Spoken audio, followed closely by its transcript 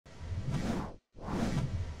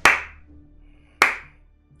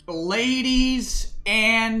Ladies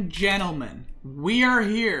and gentlemen, we are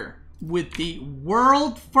here with the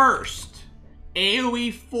world first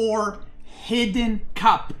AOE4 hidden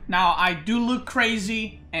cup. Now, I do look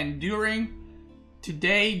crazy, and during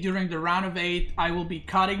the round of 8, I will be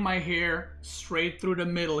cutting my hair straight through the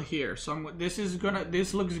middle here. So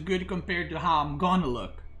this looks good compared to how I'm gonna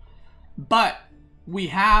look. But we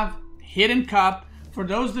have hidden cup. For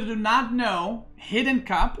those that do not know, hidden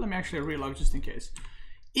cup, let me actually reload just in case,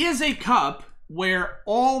 is a cup where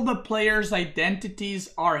all the players'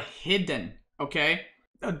 identities are hidden, okay?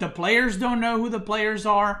 The players don't know who the players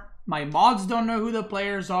are. My mods don't know who the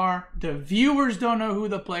players are. The viewers don't know who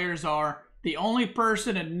the players are. The only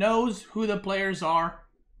person that knows who the players are,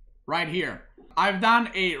 right here. I've done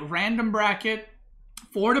a random bracket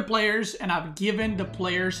for the players, and I've given the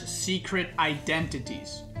players secret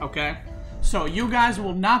identities, okay? So you guys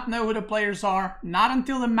will not know who the players are, not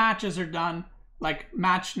until the matches are done. Like,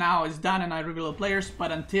 match now is done and I reveal the players,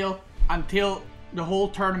 but until the whole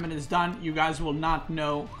tournament is done, you guys will not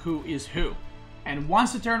know who is who. And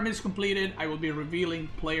once the tournament is completed, I will be revealing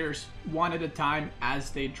players one at a time as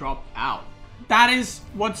they drop out. That is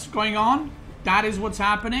what's going on. That is what's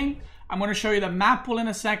happening. I'm going to show you the map pool in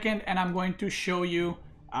a second, and I'm going to show you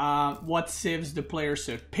what civs the players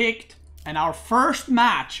have picked. And our first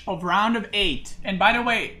match of round of 8. And by the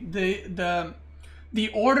way, the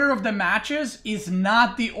order of the matches is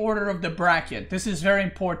not the order of the bracket. This is very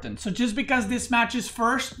important. So just because this match is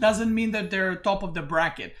first doesn't mean that they're top of the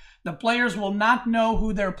bracket. The players will not know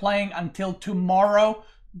who they're playing until tomorrow,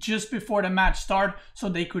 just before the match start, so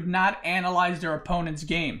they could not analyze their opponent's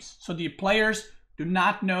games. So the players do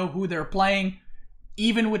not know who they're playing,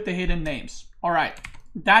 even with the hidden names. All right,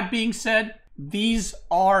 that being said, these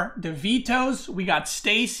are the vetoes. We got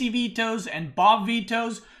Stacy vetoes and Bob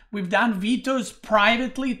vetoes. We've done vetoes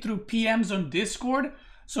privately through PMs on Discord,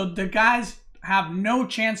 so the guys have no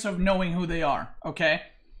chance of knowing who they are, okay?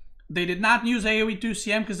 They did not use AOE2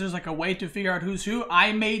 CM because there's like a way to figure out who's who.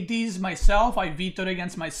 I made these myself. I vetoed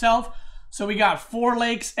against myself. So we got Four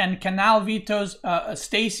Lakes and Canal vetoes.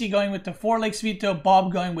 Stacy going with the Four Lakes veto.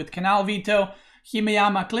 Bob going with Canal veto.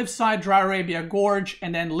 Himayama Cliffside, Dry Arabia Gorge,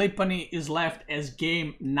 and then Lipani is left as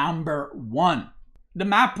game number 1. The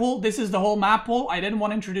map pool, this is the whole map pool. I didn't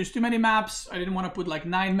want to introduce too many maps. I didn't want to put like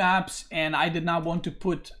 9 maps, and I did not want to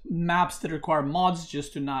put maps that require mods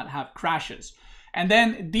just to not have crashes. And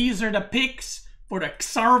then these are the picks for the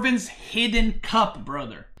Xarvin's hidden cup,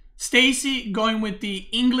 brother. Stacy going with the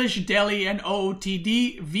English, Delhi, and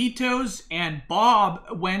OOTD vetoes, and Bob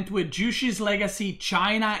went with Jushi's Legacy,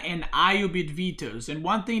 China, and Ayubit vetoes. And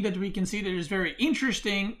one thing that we can see that is very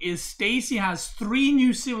interesting is Stacy has 3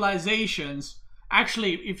 new civilizations.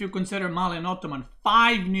 Actually, if you consider Mali and Ottoman,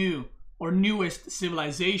 5 new or newest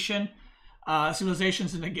civilizations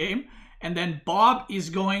in the game. And then Bob is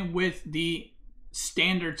going with the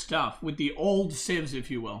standard stuff, with the old civs,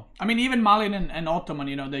 if you will. I mean, even Mali and Ottoman,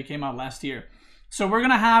 you know, they came out last year. So we're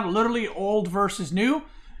gonna have literally old versus new.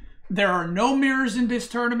 There are no mirrors in this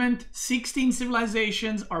tournament. 16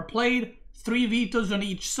 civilizations are played, 3 vetoes on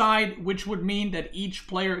each side, which would mean that each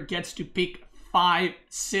player gets to pick 5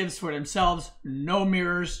 civs for themselves. No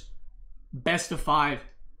mirrors, best of 5.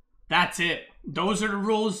 That's it. Those are the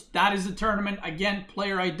rules. That is the tournament. Again,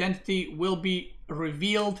 player identity will be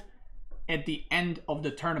revealed at the end of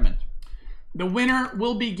the tournament. The winner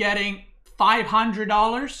will be getting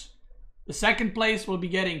 $500. The second place will be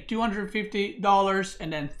getting $250,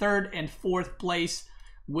 and then third and fourth place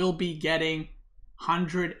will be getting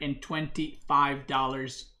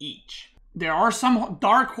 $125 each. There are some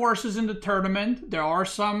dark horses in the tournament. There are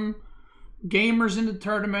some gamers in the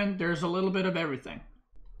tournament. There's a little bit of everything.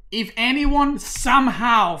 If anyone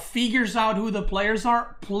somehow figures out who the players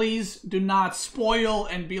are, please do not spoil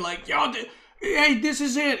and be like, yo, hey, this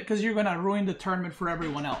is it, because you're going to ruin the tournament for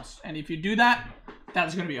everyone else. And if you do that,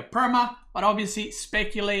 that's going to be a perma. But obviously,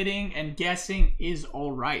 speculating and guessing is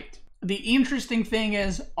all right. The interesting thing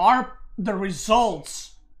is, are the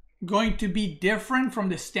results going to be different from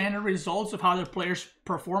the standard results of how the players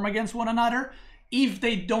perform against one another if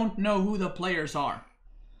they don't know who the players are?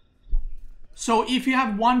 So if you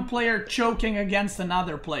have one player choking against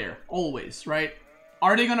another player, always, right?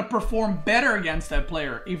 Are they going to perform better against that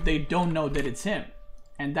player if they don't know that it's him?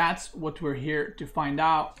 And that's what we're here to find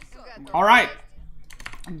out. All right.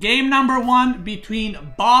 Game number 1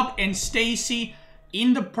 between Bob and Stacy.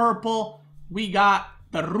 In the purple, we got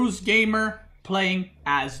the Rus Gamer playing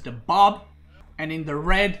as the Bob. And in the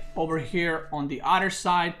red, over here on the other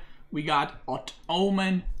side, we got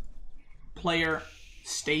Ottoman player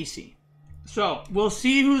Stacy. So we'll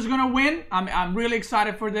see who's gonna win. I'm really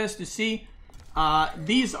excited for this to see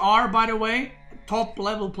These are, by the way, top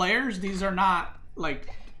level players. These are not like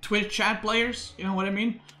Twitch chat players, you know what I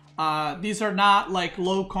mean? These are not like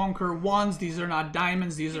low conquer ones. These are not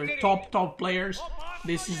diamonds. These are top players.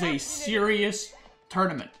 This is a serious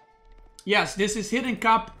tournament. Yes, this is Hidden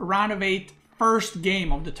Cup round of 8, first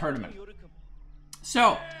game of the tournament.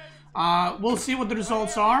 So, we'll see what the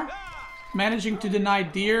results are. Managing to deny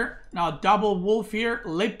deer. Now, double wolf here.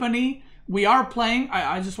 Lipany. We are playing,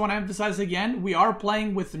 I just want to emphasize again, we are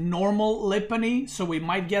playing with normal Lipany, so we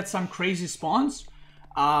might get some crazy spawns.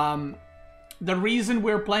 The reason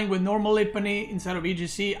we're playing with normal Lipany instead of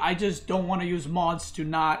EGC, I just don't want to use mods to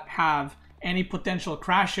not have any potential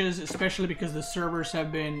crashes, especially because the servers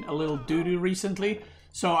have been a little doo-doo recently.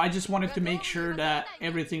 So I just wanted to make sure that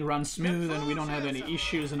everything runs smooth and we don't have any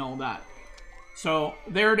issues and all that. So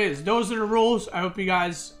there it is. Those are the rules. I hope you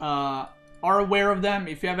guys are aware of them.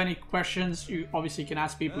 If you have any questions, you obviously can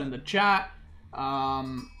ask people in the chat.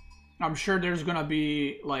 I'm sure there's gonna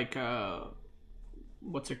be like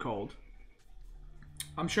what's it called?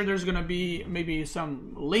 I'm sure there's gonna be maybe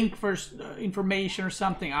some link for information or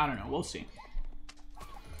something. I don't know. We'll see.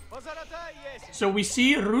 So we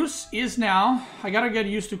see Rus is now. I gotta get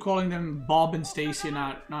used to calling them Bob and Stacy,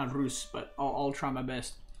 not Rus, but I'll try my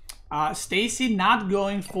best. Stacy not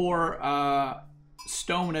going for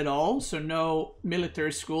stone at all, so no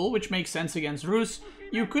military school, which makes sense against Rus.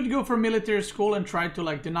 You could go for military school and try to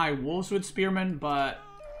like deny wolves with spearmen, but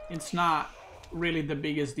it's not really the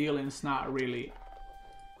biggest deal and it's not really,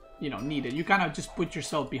 you know, needed. You kind of just put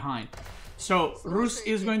yourself behind. So Rus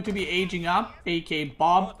is going to be aging up, aka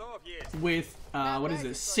Bob, with what is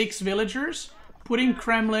this, 6 villagers, putting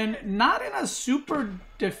Kremlin not in a super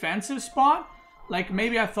defensive spot. Like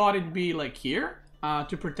maybe I thought it'd be like here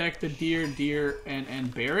to protect the deer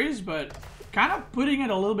and berries, but kind of putting it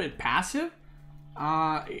a little bit passive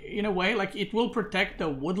in a way. Like it will protect the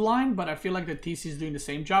wood line, but I feel like the TC is doing the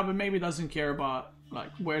same job and maybe doesn't care about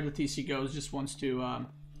like where the TC goes, just wants to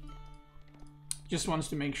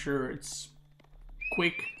make sure it's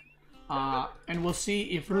quick. And we'll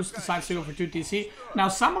see if Rus decides to go for 2 TC. Now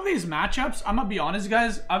some of these matchups, I'm gonna be honest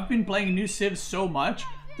guys, I've been playing new civs so much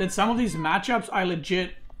that some of these matchups I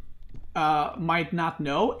legit might not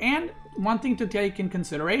know. And one thing to take in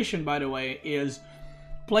consideration, by the way, is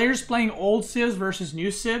players playing old civs versus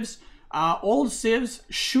new civs. Old civs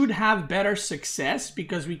should have better success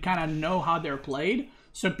because we kind of know how they're played,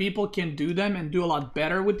 so people can do them and do a lot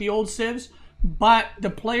better with the old civs. But the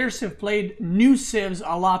players have played new civs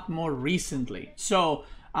a lot more recently. So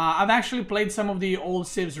I've actually played some of the old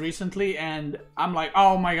civs recently and I'm like,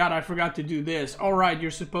 oh my god, I forgot to do this. Alright,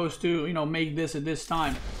 you're supposed to, you know, make this at this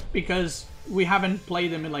time. Because we haven't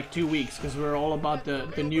played them in like 2 weeks because we're all about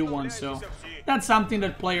the new ones. So that's something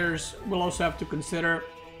that players will also have to consider.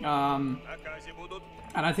 And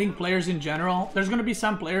I think players in general, there's going to be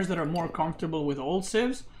some players that are more comfortable with old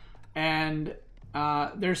civs. And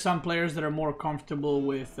there's some players that are more comfortable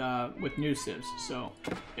with new civs. So,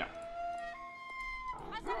 yeah.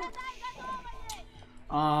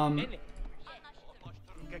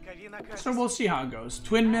 So we'll see how it goes.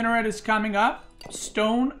 Twin Minaret is coming up.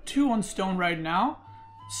 Stone, 2 on stone right now.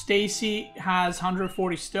 Stacy has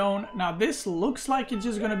 140 stone. Now this looks like it's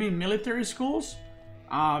just gonna be military schools.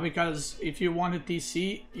 Because if you wanted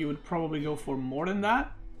TC, you would probably go for more than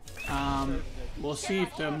that. We'll see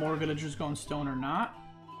if the more villagers go on stone or not.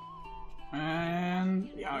 And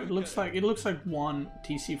yeah, it looks like 1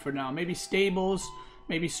 TC for now. Maybe stables.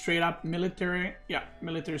 Maybe straight up military. Yeah,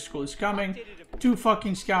 military school is coming. 2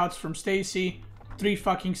 fucking scouts from Stacy. 3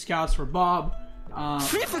 fucking scouts for Bob.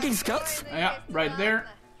 3 fucking scouts? Yeah, right there.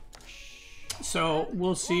 So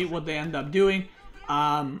we'll see what they end up doing.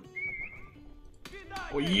 Yo!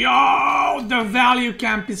 The value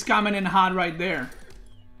camp is coming in hot right there.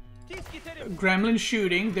 Gremlin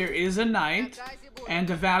shooting. There is a knight. And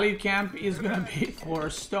the value camp is gonna be for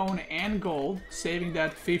stone and gold. Saving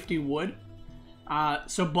that 50 wood.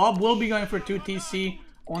 So Bob will be going for 2 TC.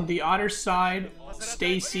 On the other side,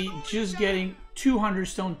 Stacy just getting 200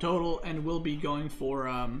 stone total and will be going for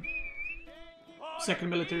second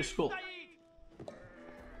military school.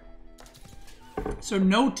 So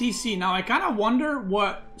no TC. Now I kind of wonder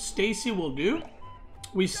what Stacy will do.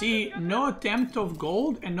 We see no attempt of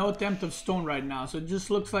gold and no attempt of stone right now. So it just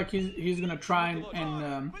looks like he's gonna try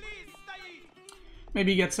and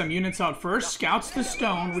maybe get some units out first. Scouts the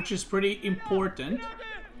stone, which is pretty important.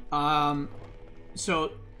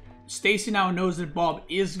 So Stacy now knows that Bob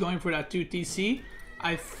is going for that 2 TC.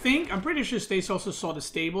 I'm pretty sure Stacy also saw the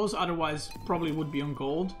stables, otherwise probably would be on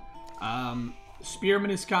gold. Spearman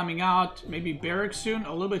is coming out, maybe barracks soon.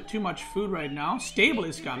 A little bit too much food right now. Stable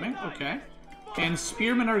is coming, okay. and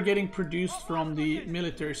spearmen are getting produced from the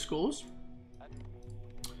military schools.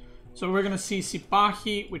 So we're gonna see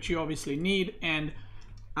Sipahi, which you obviously need, and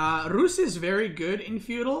Rus is very good in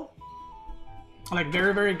feudal, like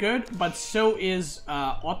very, very good, but so is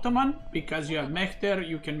Ottoman, because you have Mehter,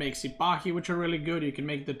 you can make Sipahi, which are really good, you can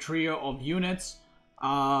make the trio of units.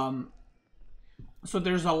 So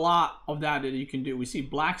there's a lot of that you can do. We see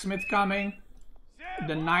blacksmith coming.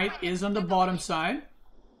 The knight is on the bottom side.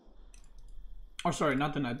 Oh, sorry,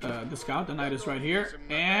 not the knight, the scout. The knight is right here.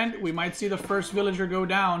 And we might see the first villager go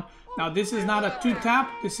down. Now, this is not a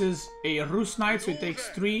 2-tap. This is a Rus knight, so it takes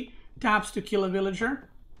 3 taps to kill a villager.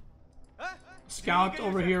 Scout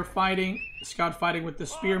over here fighting. Scout fighting with the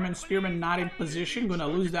spearman. Spearman not in position. Gonna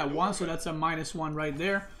lose that 1, so that's a -1 right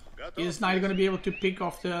there. Is knight gonna be able to pick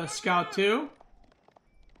off the scout too?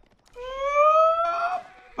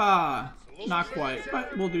 Not quite,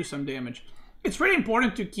 but we'll do some damage. It's really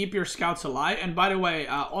important to keep your scouts alive. And by the way,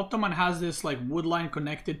 Ottoman has this like wood line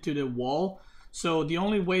connected to the wall. So the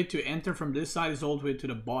only way to enter from this side is all the way to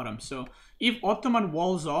the bottom. So if Ottoman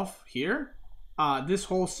walls off here, this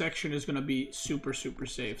whole section is going to be super, super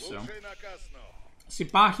safe. So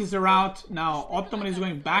Sipahis are out. Now Ottoman is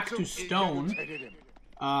going back to stone.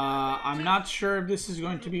 I'm not sure if this is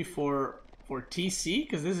going to be for TC,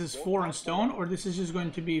 because this is 4 on stone, or this is just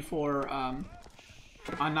going to be for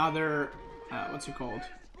another, what's it called?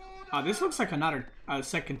 This looks like another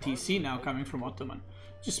second TC now coming from Ottoman.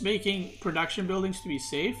 Just making production buildings to be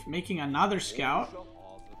safe, making another scout,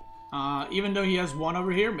 even though he has 1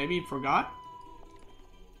 over here, maybe he forgot.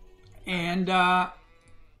 And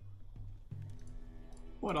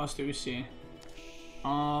what else do we see?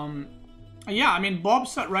 Yeah, I mean,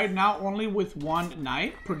 Bob's right now only with 1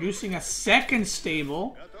 knight, producing a second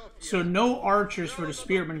stable. So no archers for the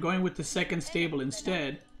spearmen, going with the second stable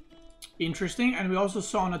instead. Interesting. And we also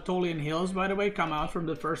saw Anatolian Hills, by the way, come out from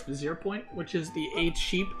the first vizier point, which is the 8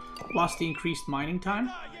 sheep plus the increased mining time.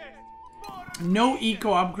 No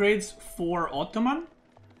eco upgrades for Ottoman.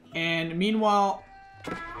 And meanwhile,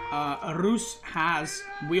 Rus has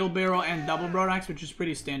wheelbarrow and double broadaxe, which is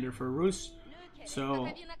pretty standard for Rus. So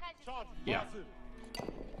yeah,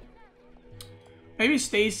 maybe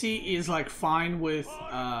Stacy is like fine with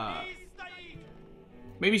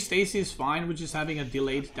maybe Stacy is fine with just having a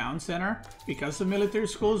delayed down center because of military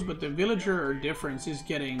schools, but the villager difference is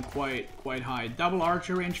getting quite high. Double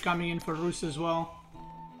archer range coming in for Rus as well.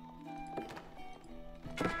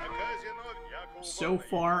 So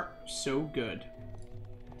far, so good.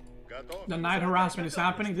 The knight harassment is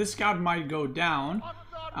happening. This scout might go down.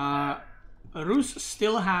 Rus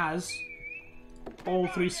still has all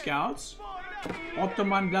 3 scouts.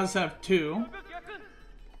 Ottoman does have 2.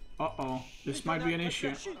 Uh-oh, this might be an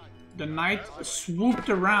issue. The knight swooped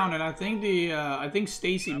around, and I think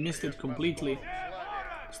Stacy missed it completely.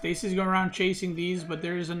 Stacy's going around chasing these, but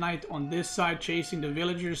there is a knight on this side chasing the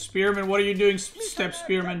villagers. Spearman, what are you doing, Step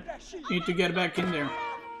Spearman? You need to get back in there.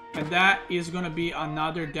 And that is going to be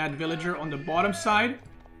another dead villager on the bottom side.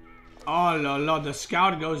 Oh la la, the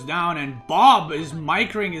scout goes down, and Bob is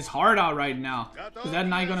micring his heart out right now. Is that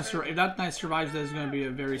knight gonna survive? If that knight survives, that's gonna be a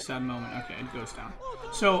very sad moment. Okay, it goes down.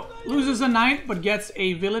 So loses a knight, but gets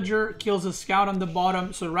a villager, kills a scout on the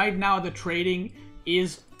bottom. So right now the trading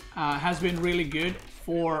is has been really good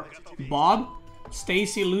for Bob.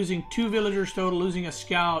 Stacy losing 2 villagers total, losing a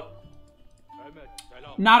scout.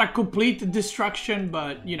 Not a complete destruction,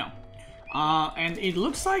 but you know. And it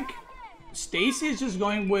looks like Stacy is just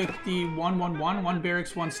going with the 1-1-1, 1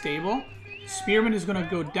 barracks, 1 stable. Spearman is going to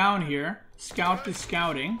go down here. Scout is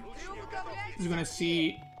scouting. He's going to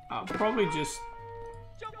see probably just...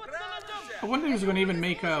 I wonder if he's going to even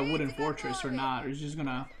make a wooden fortress or not. Or he's just going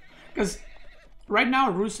to... Because right now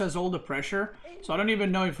Rus has all the pressure. So I don't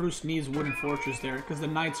even know if Rus needs wooden fortress there. Because the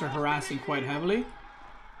knights are harassing quite heavily.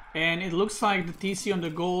 And it looks like the TC on the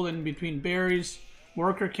gold and between berries.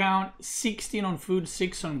 Worker count, 16 on food,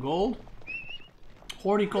 6 on gold.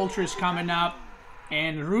 Horticulture is coming up,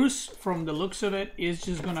 and Rus, from the looks of it, is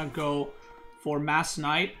just gonna go for mass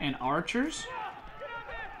knight and archers.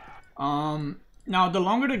 Now, the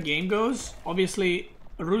longer the game goes, obviously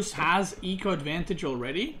Rus has eco advantage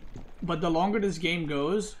already, but the longer this game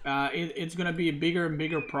goes, it's gonna be a bigger and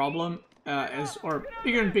bigger problem, or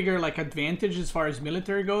bigger and bigger like advantage as far as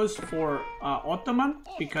military goes for Ottoman,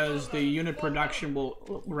 because the unit production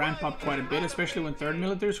will ramp up quite a bit, especially when 3rd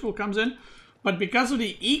military school comes in. But because of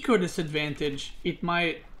the eco disadvantage, it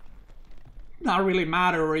might not really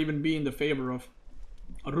matter or even be in the favor of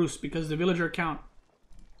Rus, because the villager count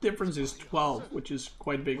difference is 12, which is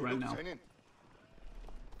quite big right now.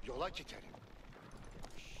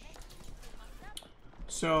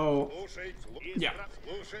 So, yeah.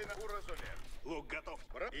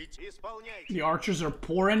 The archers are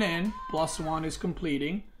pouring in. +1 is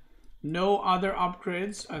completing. No other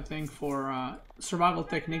upgrades, I think, for survival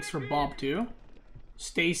techniques for Bob too.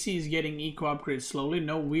 Stacy is getting eco upgrades slowly.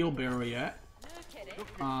 No wheelbarrow yet.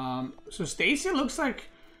 So Stacy looks like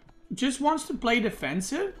just wants to play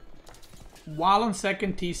defensive while on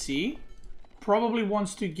second TC. Probably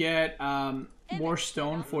wants to get more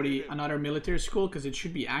stone for the another military school because it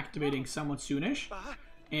should be activating somewhat soonish.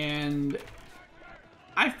 And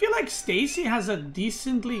I feel like Stacy has a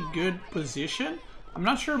decently good position. I'm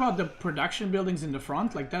not sure about the production buildings in the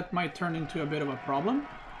front, like that might turn into a bit of a problem.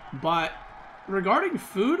 But regarding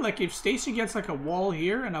food, like if Stacy gets like a wall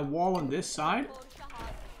here and a wall on this side,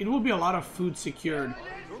 it will be a lot of food secured,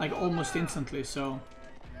 like almost instantly. So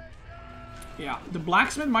yeah, the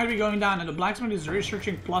blacksmith might be going down, and the blacksmith is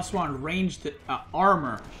researching +1 ranged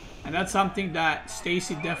armor. And that's something that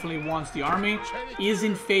Stacy definitely wants. The army is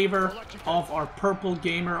in favor of our purple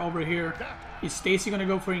gamer over here. Is Stacy gonna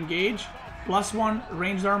go for engage? +1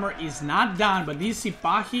 ranged armor is not done, but these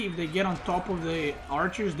Sipahi, if they get on top of the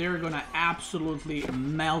archers, they're gonna absolutely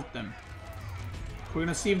melt them. We're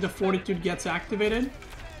gonna see if the fortitude gets activated.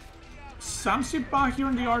 Some Sipahi are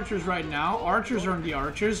on the archers right now. Archers are on the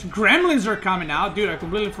archers. Gremlins are coming out. Dude, I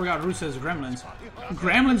completely forgot Ro8 says gremlins.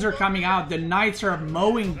 Gremlins are coming out. The knights are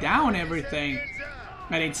mowing down everything.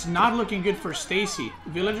 And it's not looking good for Stacy.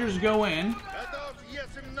 Villagers go in.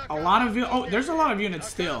 A lot of... Oh, there's a lot of units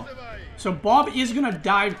still. So Bob is going to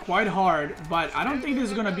dive quite hard, but I don't think this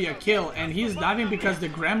is going to be a kill. And he's diving because the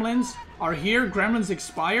gremlins are here. Gremlins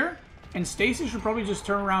expire. And Stacy should probably just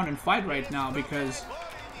turn around and fight right now because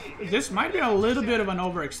this might be a little bit of an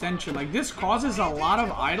overextension. Like, this causes a lot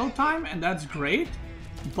of idle time, and that's great.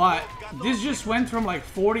 But this just went from like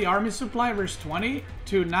 40 army supply versus 20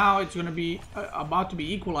 to now it's going to be about to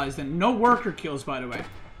be equalized. And no worker kills, by the way.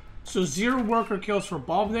 So 0 worker kills for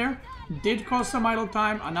Bob there. Did cause some idle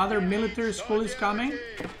time. Another military school is coming.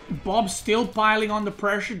 Bob's still piling on the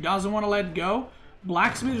pressure. Doesn't want to let go.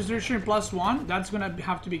 Blacksmith is reaching +1. That's going to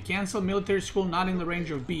have to be cancelled. Military school not in the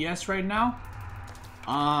range of BS right now.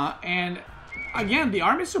 And again, the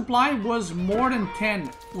army supply was more than 10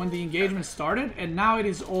 when the engagement started. And now it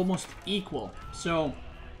is almost equal. So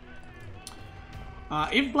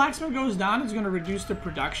if blacksmith goes down, it's going to reduce the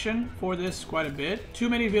production for this quite a bit. Too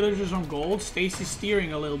many villagers on gold. Stacy's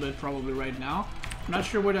steering a little bit probably right now. I'm not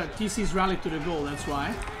sure where the TC's rallied to the goal, that's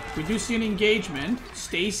why. We do see an engagement.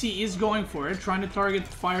 Stacy is going for it, trying to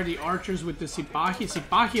fire the archers with the Sipahi.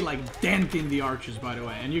 Sipahi like denting the archers, by the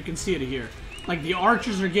way, and you can see it here. Like, the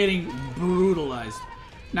archers are getting brutalized.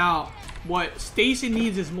 Now, what Stacy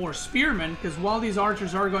needs is more spearmen, because while these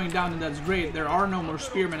archers are going down, and that's great, there are no more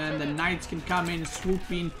spearmen, and the knights can come in,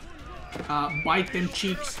 swoop in, bite them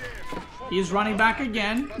cheeks. He is running back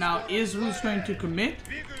again. Now, is Ro8 going to commit?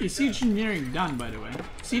 Is siege engineering done, by the way?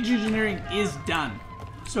 Siege engineering is done.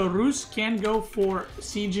 So Ro8 can go for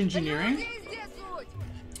siege engineering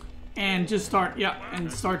and just start,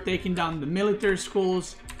 start taking down the military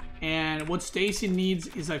schools. And what Stacy needs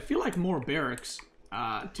is, I feel like, more barracks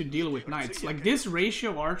to deal with knights. Like, this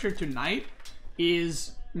ratio of archer to knight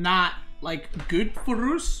is not like good for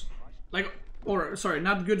Ro8. Like, or sorry,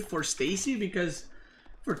 not good for Stacy, because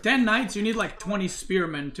for 10 knights you need like 20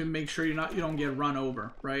 spearmen to make sure you don't get run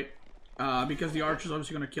over, right? Because the archer's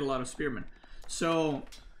obviously going to kill a lot of spearmen. So,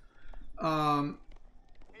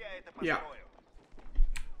 yeah.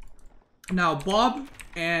 Now Bob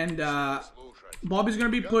and Bob is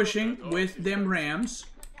going to be pushing with them rams.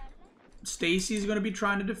 Stacy is going to be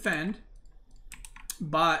trying to defend.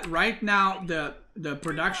 But right now the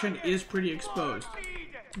production is pretty exposed.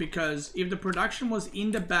 Because if the production was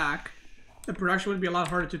in the back, the production would be a lot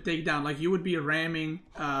harder to take down. Like, you would be ramming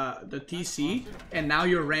the TC, and now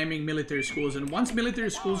you're ramming military schools. And once military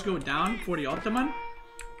schools go down for the Ottoman,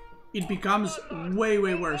 it becomes way,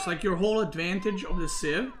 way worse. Like, your whole advantage of the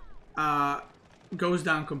Civ goes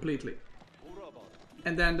down completely.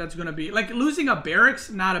 And then that's gonna be like losing a barracks,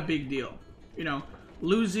 not a big deal, you know.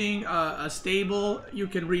 Losing a stable, you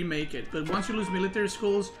can remake it, but once you lose military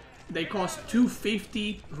schools, they cost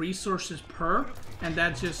 250 resources per, and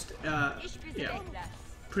that's just yeah,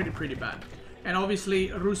 pretty bad. And obviously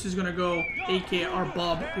Ro8 is gonna go, aka our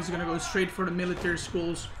Bob is gonna go straight for the military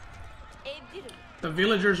schools. The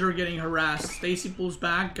villagers are getting harassed. Stacy pulls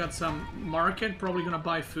back, got some market, probably gonna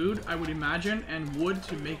buy food, I would imagine, and wood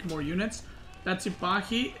to make more units. That's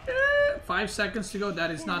Sipahi. 5 seconds to go.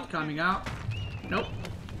 That is not coming out. Nope.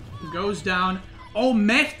 Goes down. Oh,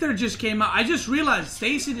 Mechter just came out. I just realized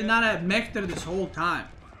Stacy did not have Mechter this whole time.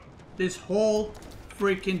 This whole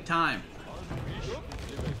freaking time.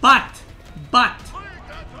 But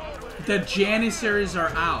the Janissaries are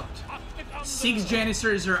out. 6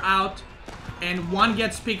 Janissaries are out, and 1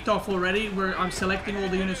 gets picked off already, where I'm selecting all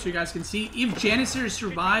the units so you guys can see. If Janissaries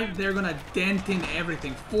survive, they're gonna dent in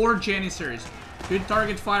everything. 4 Janissaries. Good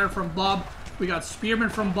target fire from Bob. We got Spearmen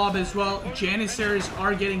from Bob as well. Janissaries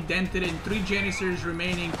are getting dented in. 3 Janissaries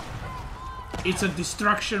remaining. It's a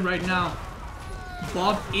destruction right now.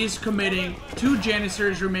 Bob is committing. 2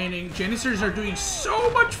 Janissaries remaining. Janissaries are doing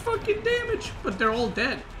so much fucking damage, but they're all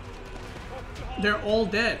dead. They're all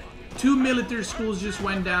dead. 2 military schools just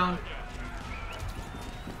went down.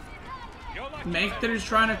 Mechter is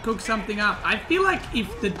trying to cook something up. I feel like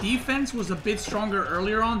if the defense was a bit stronger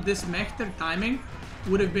earlier on, this Mechter timing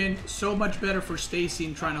would have been so much better for Stacy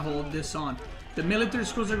in trying to hold this on. The military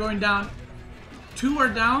schools are going down. 2 are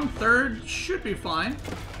down. 3rd should be fine.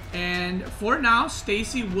 And for now,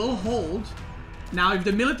 Stacy will hold. Now, if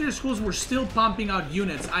the military schools were still pumping out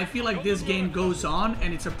units, I feel like this game goes on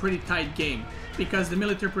and it's a pretty tight game. Because the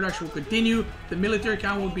military production will continue, the military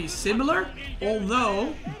count will be similar,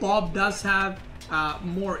 although Bob does have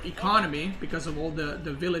more economy because of all the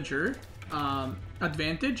villager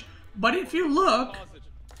advantage. But if you look,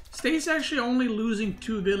 Stacy's actually only losing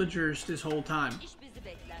 2 villagers this whole time.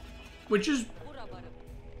 Which is...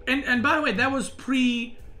 And by the way, that was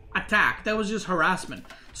pre-attack. That was just harassment.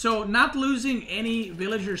 So not losing any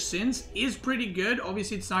villagers since is pretty good.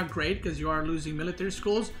 Obviously it's not great because you are losing military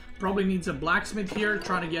schools. Probably needs a blacksmith here,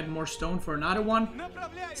 trying to get more stone for another one.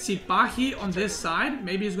 Sipahi on this side.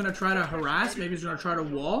 Maybe he's going to try to harass. Maybe he's going to try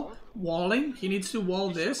to walling. He needs to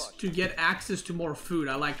wall this to get access to more food.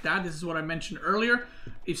 I like that. This is what I mentioned earlier.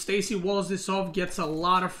 If Stacy walls this off, gets a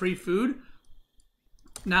lot of free food.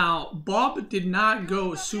 Now, Bob did not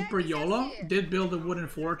go super YOLO. Did build a wooden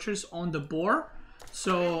fortress on the boar.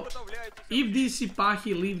 So, if these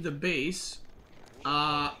Sipahi leave the base,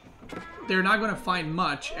 they're not going to find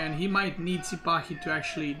much, and he might need Sipahi to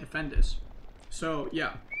actually defend this. So,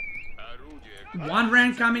 yeah. 1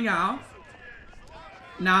 rank coming out.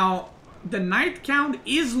 Now, the knight count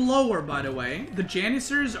is lower, by the way. The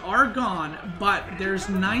Janissaries are gone, but there's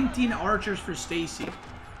 19 archers for Stacy.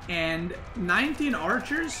 And 19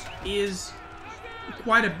 archers is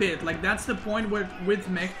quite a bit. Like, that's the point where with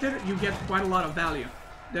Mechter you get quite a lot of value.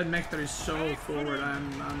 That Mechter is so forward.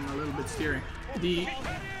 I'm a little bit steering. The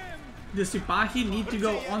Sipahi need to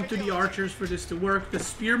go onto the archers for this to work. The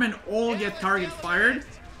spearmen all get target fired,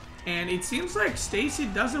 and it seems like Stacy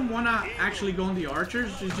doesn't want to actually go on the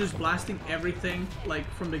archers. She's just blasting everything like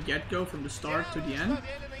from the get-go, from the start to the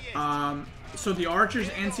end. So the archers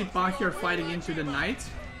and Sipahi are fighting into the knights.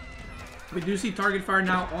 We do see target fire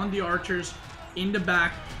now on the archers in the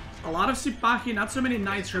back. A lot of Sipahi, not so many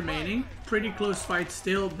knights remaining. Pretty close fight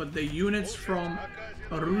still, but the units from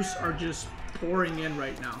Rus are just pouring in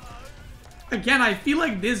right now. Again, I feel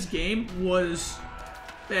like this game was...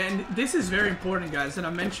 And this is very important, guys, and I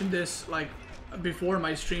mentioned this like before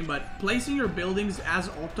my stream, but placing your buildings as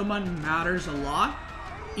Ottoman matters a lot.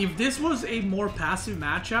 If this was a more passive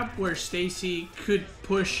matchup where Stacy could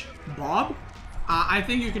push Bob, I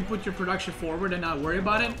think you can put your production forward and not worry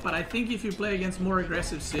about it. But I think if you play against more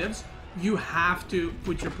aggressive civs, you have to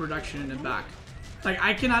put your production in the back. Like,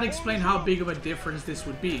 I cannot explain how big of a difference this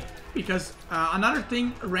would be. Because another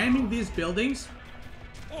thing, ramming these buildings,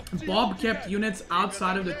 Bob kept units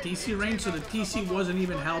outside of the TC range, so the TC wasn't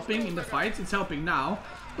even helping in the fights. It's helping now,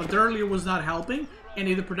 but earlier was not helping. And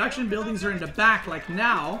if the production buildings are in the back, like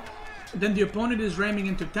now, then the opponent is ramming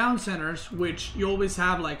into town centers, which you always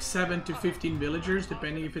have like 7 to 15 villagers,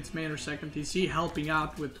 depending if it's main or second TC, helping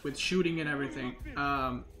out with shooting and everything.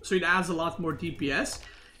 So it adds a lot more DPS.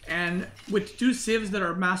 And with 2 civs that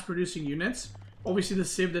are mass-producing units, obviously the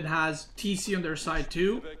civ that has TC on their side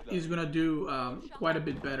too is going to do quite a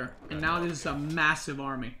bit better. And now this is a massive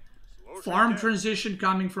army. Farm transition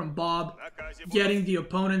coming from Bob, getting the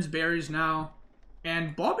opponent's berries now.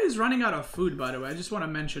 And Bob is running out of food, by the way. I just want to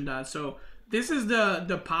mention that. So this is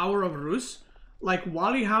the power of Rus. Like,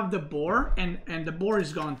 while you have the boar, and the boar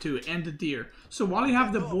is gone too, and the deer. So while you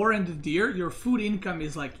have the boar and the deer, your food income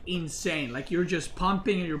is like insane. Like, you're just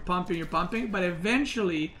pumping and you're pumping, you're pumping. But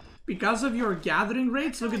eventually, because of your gathering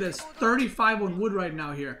rates, look at this, 35 on wood right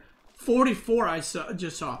now here. 44 I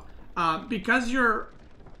just saw. Because you're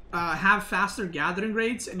have faster gathering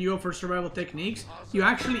rates and you go for survival techniques, you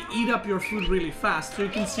actually eat up your food really fast. So you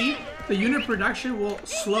can see the unit production will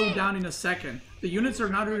slow down in a second. The units are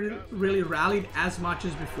not really rallied as much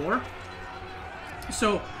as before.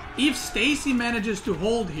 So if Stacy manages to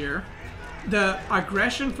hold here, the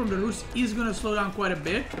aggression from the Rus is going to slow down quite a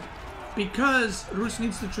bit, because Rus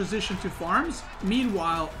needs to transition to farms.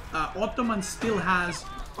 Meanwhile, Ottoman still has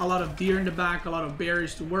a lot of deer in the back, a lot of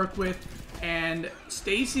berries to work with. And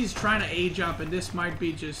Stacy's trying to age up, and this might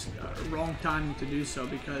be just wrong timing to do so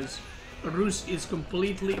because Ro8 is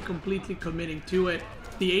completely committing to it.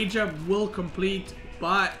 The age up will complete,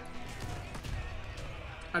 but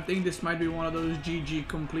I think this might be one of those GG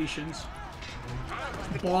completions.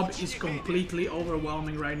 Bob is completely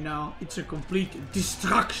overwhelming right now. It's a complete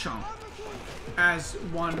destruction, as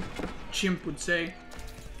one chimp would say.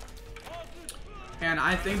 And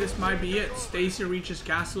I think this might be it. Stacy reaches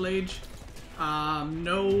Castle Age.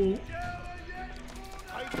 No.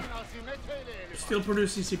 Still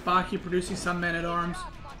producing Sipaki, producing some men-at-arms.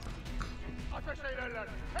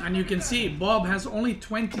 And you can see Bob has only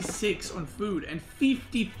 26 on food and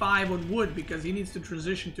 55 on wood because he needs to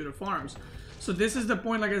transition to the farms. So this is the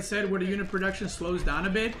point, like I said, where the unit production slows down a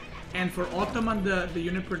bit. And for Ottoman, the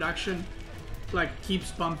unit production like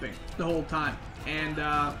keeps pumping the whole time. And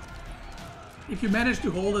if you manage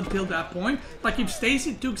to hold until that point, like if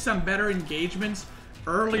Stacy took some better engagements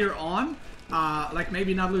earlier on, like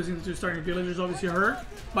maybe not losing the 2 starting villagers obviously hurt,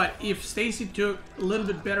 but if Stacy took a little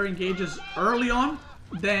bit better engages early on,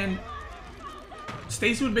 then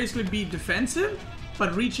Stacy would basically be defensive,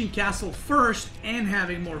 but reaching castle first and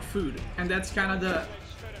having more food. And that's kind of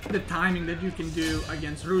the timing that you can do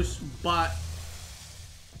against Ro8, but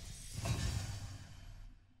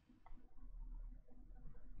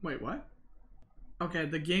wait, what? Okay,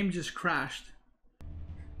 the game just crashed.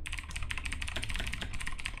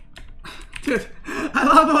 Dude, I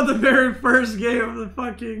love how the very first game of the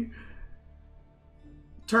fucking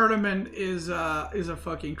tournament is a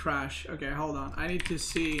fucking crash. Okay, hold on. I need to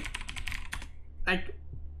see. Like,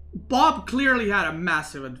 Bob clearly had a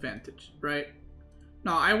massive advantage, right?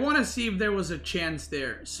 Now, I want to see if there was a chance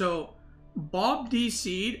there. So, Bob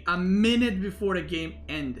DC'd a minute before the game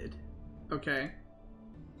ended. Okay?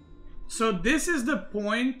 So, this is the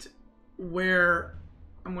point where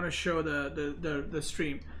I'm going to show the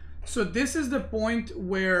stream. So, this is the point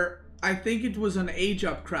where I think it was an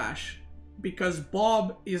age-up crash. Because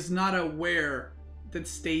Bob is not aware that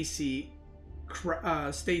Stacy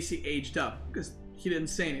aged up. Because he didn't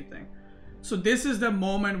say anything. So this is the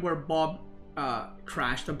moment where Bob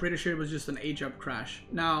crashed. I'm pretty sure it was just an age-up crash.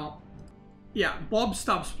 Now, yeah, Bob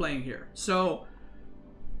stops playing here. So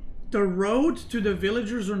the road to the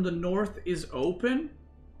villagers on the north is open.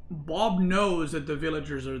 Bob knows that the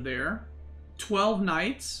villagers are there. 12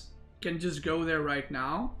 knights can just go there right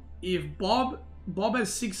now. If Bob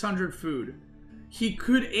has 600 food, he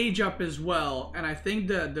could age up as well, and I think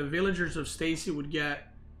the villagers of Stacy would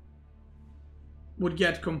get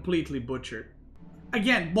completely butchered.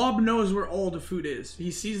 Again, Bob knows where all the food is.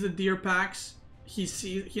 He sees the deer packs.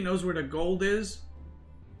 He knows where the gold is.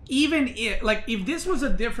 Even if this was a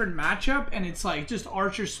different matchup and it's like just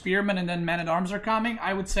archer, spearmen, and then men-at-arms are coming,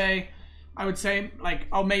 I would say like,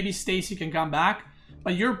 oh, maybe Stacy can come back.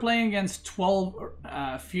 But you're playing against 12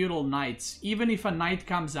 feudal knights. Even if a knight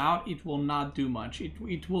comes out, it will not do much.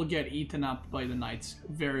 It will get eaten up by the knights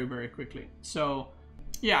very, very quickly. So,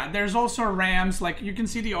 yeah, there's also rams. Like, you can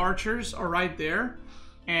see the archers are right there.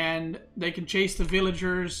 And they can chase the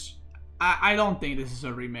villagers. I don't think this is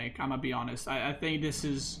a remake, I'm gonna be honest. I think this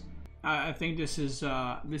is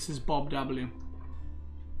Bob W.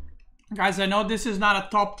 Guys, I know this is not a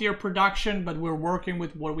top tier production, but we're working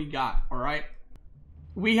with what we got, alright?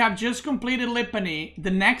 We have just completed Lipany.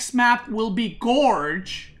 The next map will be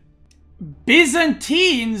Gorge.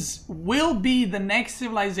 Byzantines will be the next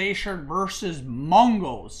civilization versus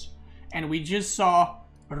Mongols. And we just saw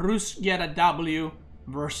Rus get a W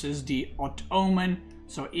versus the Ottoman.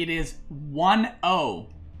 So it is 1-0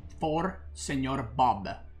 for Senor Bob.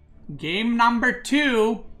 Game number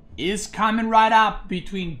 2 is coming right up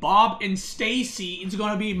between Bob and Stacy. It's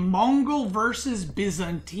going to be Mongol versus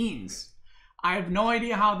Byzantines. I have no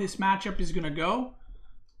idea how this matchup is going to go.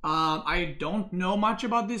 I don't know much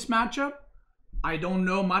about this matchup. I don't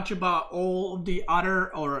know much about all the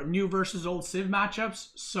other or new versus old Civ matchups.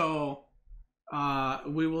 So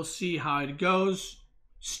we will see how it goes.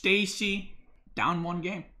 Stacy down 1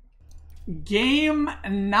 game. Game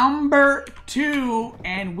number 2,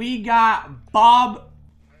 and we got Bob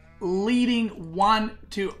leading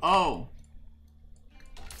 1-0.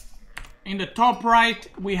 In the top right,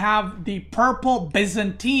 we have the purple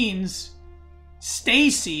Byzantines,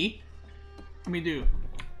 Stacy. Let me do.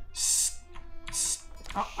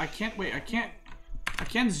 Oh, I can't wait. I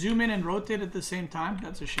can't zoom in and rotate at the same time.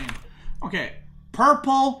 That's a shame. Okay,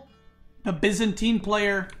 purple, the Byzantine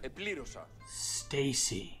player,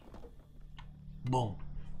 Stacy. Boom.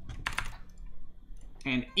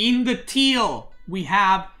 And in the teal, we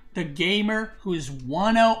have the gamer who is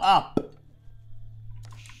 1-0 up.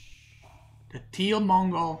 The teal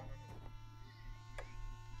Mongol.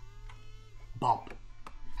 Bump.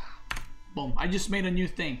 Boom. I just made a new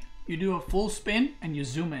thing. You do a full spin and you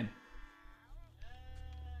zoom in.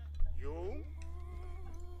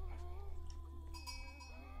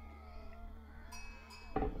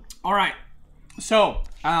 Alright. So,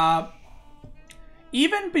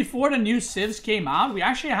 even before the new civs came out, we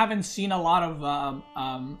actually haven't seen a lot of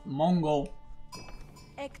Mongol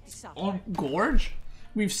on Gorge.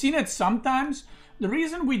 We've seen it sometimes. The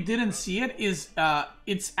reason we didn't see it is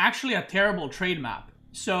it's actually a terrible trade map.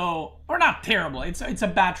 So, or not terrible, it's a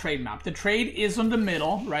bad trade map. The trade is on the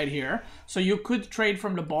middle, right here. So you could trade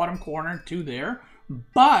from the bottom corner to there,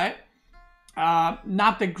 but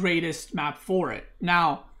not the greatest map for it.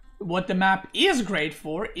 Now, what the map is great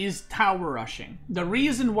for is tower rushing. The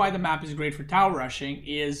reason why the map is great for tower rushing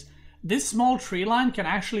is this small tree line can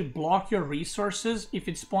actually block your resources. If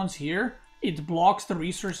it spawns here, it blocks the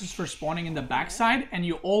resources for spawning in the backside, and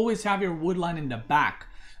you always have your wood line in the back,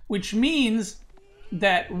 which means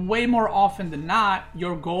that way more often than not,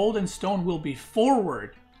 your gold and stone will be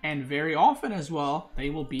forward, and very often as well,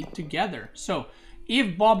 they will be together. So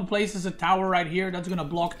if Bob places a tower right here, that's gonna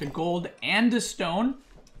block the gold and the stone.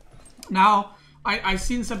 Now, I've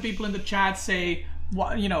seen some people in the chat say,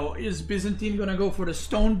 what, you know, is Byzantine gonna go for the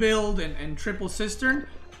stone build and triple cistern?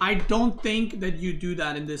 I don't think that you do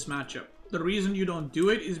that in this matchup. The reason you don't do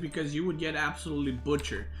it is because you would get absolutely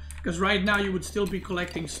butchered. Because right now you would still be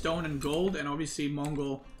collecting stone and gold, and obviously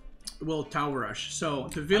Mongol will tower rush. So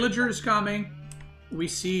the villager is coming. We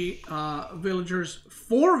see villagers,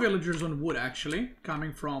 4 villagers on wood actually,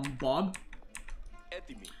 coming from Bob.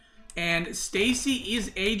 And Stacy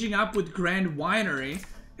is aging up with Grand Winery.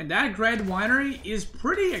 And that Grand Winery is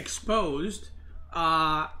pretty exposed.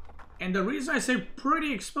 And the reason I say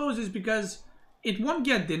pretty exposed is because it won't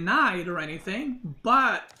get denied or anything,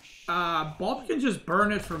 but Bob can just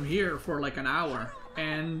burn it from here for like an hour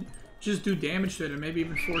and just do damage to it and maybe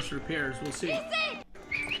even force repairs. We'll see.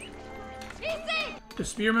 The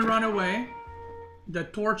spearmen run away. The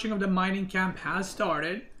torching of the mining camp has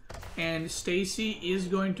started, and Stacy is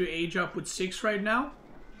going to age up with 6 right now.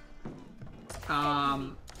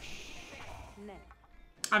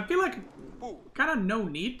 I feel like kind of no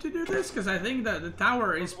need to do this, because I think that the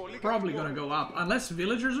tower is probably going to go up unless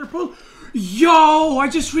villagers are pulled. Yo, I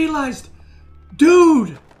just realized,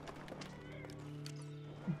 dude,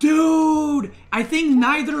 I think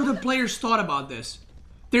neither of the players thought about this.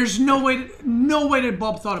 There's no way that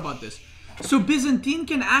Bob thought about this. So Byzantine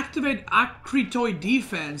can activate Akritoy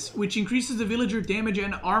defense, which increases the villager damage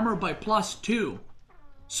and armor by +2.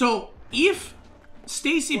 So if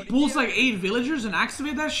Stacy pulls like 8 villagers and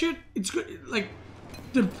activate that shit, it's good. Like,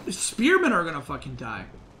 the spearmen are gonna fucking die.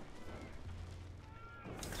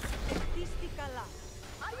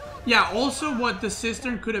 Yeah, also what the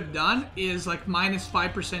cistern could have done is like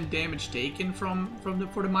 -5% damage taken for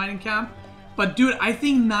the mining camp. But dude, I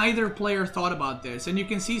think neither player thought about this. And you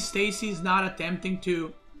can see Stacy's not attempting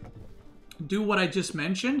to do what I just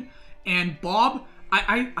mentioned. And Bob,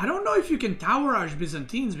 I don't know if you can tower rush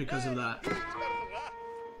Byzantines because of that.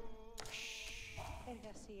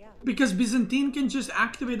 Because Byzantine can just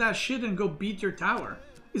activate that shit and go beat your tower.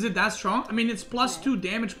 Is it that strong? I mean, it's +2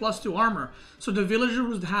 damage, +2 armor. So the villager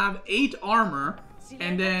would have 8 armor,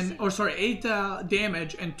 and then, or sorry, 8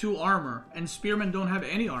 damage and 2 armor. And spearmen don't have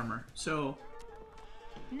any armor. So,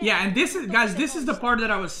 yeah, and this is, guys, this is the part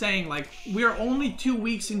that I was saying. Like, we're only 2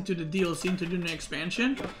 weeks into the DLC, into the new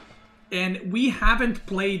expansion, and we haven't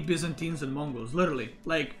played Byzantines and Mongols, literally.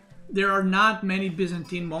 Like, there are not many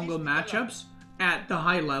Byzantine-Mongol matchups at the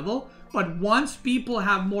high level, but once people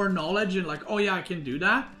have more knowledge and like, oh yeah, I can do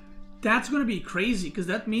that, that's gonna be crazy, because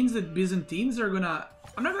that means that Byzantines are gonna,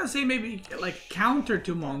 I'm not gonna say maybe like counter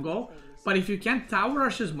to Mongol, but if you can't tower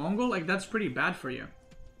rush as Mongol, like that's pretty bad for you.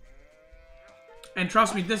 And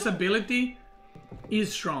trust me, this ability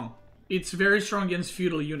is strong. It's very strong against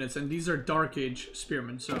feudal units, and these are Dark Age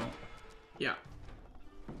spearmen, so yeah.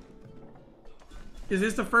 Is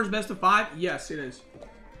this the first best of 5? Yes, it is.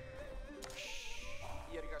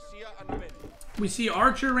 We see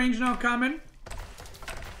Archer range now coming.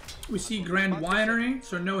 We see Grand Winery,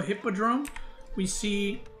 so no Hippodrome. We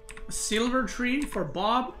see Silver Tree for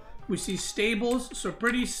Bob. We see Stables, so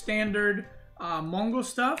pretty standard Mongol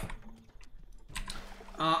stuff.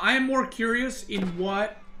 I am more curious in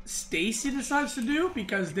what Stacy decides to do,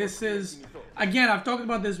 because this is, again, I've talked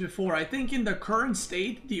about this before. I think in the current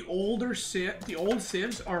state, the old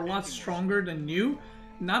civs are a lot stronger than new.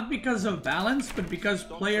 Not because of balance, but because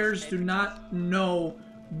players do not know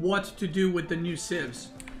what to do with the new civs.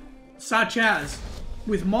 Such as,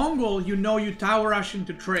 with Mongol, you know you tower rush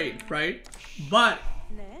into trade, right? But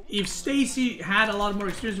if Stacy had a lot more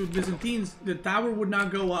experience with Byzantines, the tower would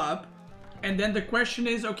not go up. And then the question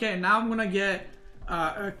is, okay, now I'm gonna get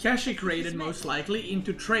Keshik raided most likely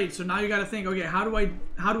into trade. So now you gotta think, okay, how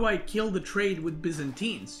do I kill the trade with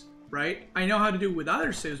Byzantines, right? I know how to do it with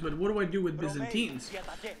other civs, but what do I do with Byzantines?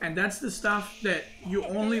 And that's the stuff that you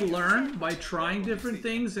only learn by trying different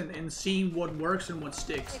things and seeing what works and what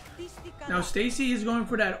sticks. Now Stacy is going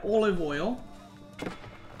for that olive oil.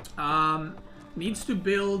 Needs to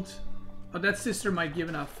build. Oh, that sister might give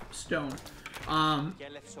enough stone.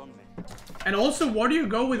 And also, what do you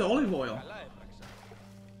go with olive oil?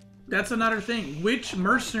 That's another thing. Which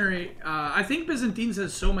mercenary? I think Byzantines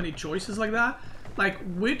has so many choices like that. Like,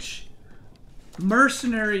 which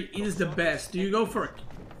mercenary is the best? Do you go for?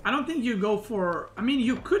 I don't think you go for. I mean,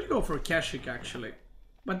 you could go for Keshik actually,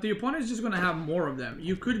 but the opponent is just gonna have more of them.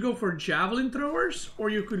 You could go for javelin throwers, or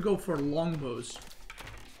you could go for longbows.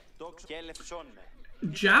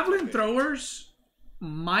 Javelin throwers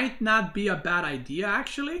might not be a bad idea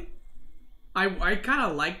actually. I kind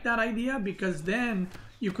of like that idea because then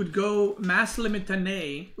you could go mass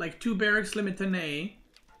limitane, like 2 barracks limitane.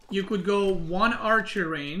 You could go 1 archer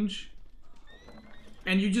range,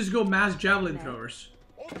 and you just go mass javelin throwers.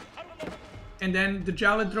 And then the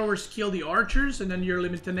javelin throwers kill the archers, and then your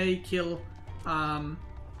limitane kill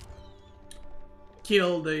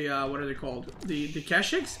the what are they called? The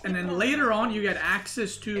Keshiks, and then later on you get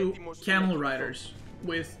access to camel riders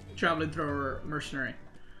with javelin thrower mercenary.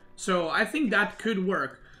 So I think that could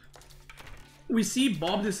work. We see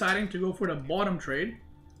Bob deciding to go for the bottom trade,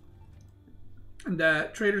 and the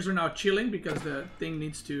traders are now chilling because the thing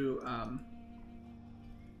needs to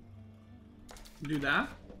do that.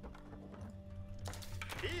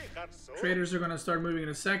 Traders are gonna start moving in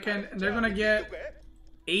a second, and they're gonna get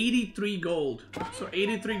 83 gold. So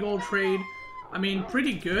 83 gold trade. I mean,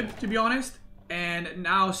 pretty good to be honest. And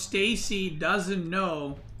now Stacy doesn't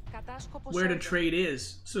know where the trade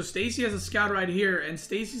is. So Stacy has a scout right here, and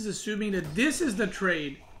Stacy's assuming that this is the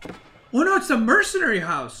trade. Oh no, it's a mercenary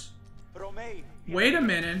house. Wait a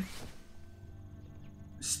minute.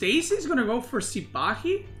 Stacy's gonna go for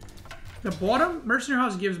Sipahi? The bottom mercenary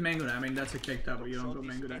house gives Mangudai. I mean, that's a kicked up, but you don't go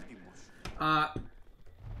Mangudai.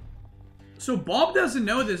 So Bob doesn't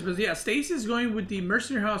know this, but yeah, Stacy's going with the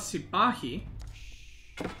mercenary house Sipahi,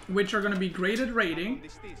 which are going to be graded rating.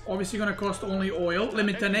 Obviously going to cost only oil.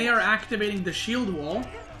 Limitane are activating the shield wall,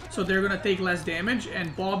 so they're going to take less damage.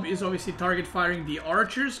 And Bob is obviously target firing the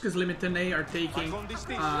archers, because Limitane are taking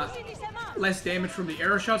less damage from the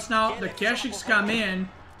arrow shots now. The Keshiks come in.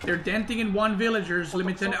 They're denting in 1 villagers.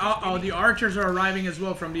 Limitane... Uh-oh, the archers are arriving as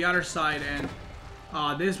well from the other side, and...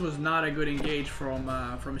 this was not a good engage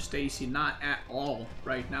from Stacy, not at all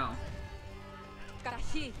right now.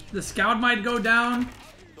 The scout might go down.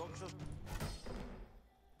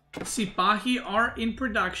 Sipahi are in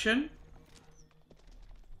production.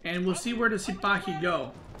 And we'll see where the Sipahi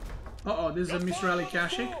go. Uh-oh, this is a Misrali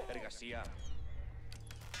Kashik.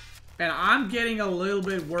 And I'm getting a little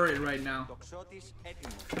bit worried right now.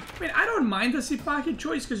 I mean, I don't mind the Sipahi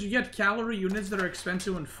choice because you get cavalry units that are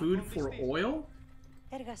expensive on food for oil.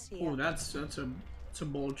 Oh, that's a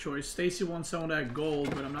bold choice. Stacy wants some of that gold,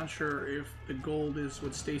 but I'm not sure if the gold is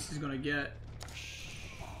what Stacy's gonna get.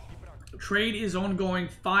 Trade is ongoing.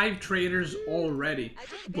 5 traders already.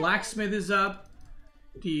 Blacksmith is up.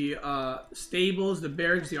 The stables, the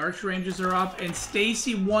barracks, the archer ranges are up, and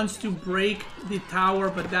Stacy wants to break the tower,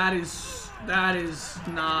 but that is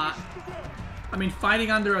not. I mean,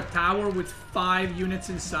 fighting under a tower with 5 units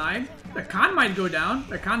inside. The Khan might go down.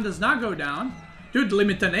 The Khan does not go down. Dude,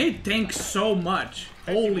 Limitane tanks so much.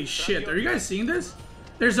 Holy shit. Are you guys seeing this?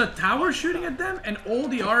 There's a tower shooting at them and all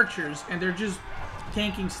the archers, and they're just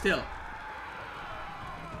tanking still.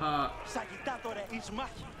 Huh?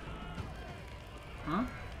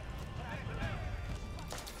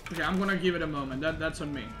 Okay, I'm gonna give it a moment. That's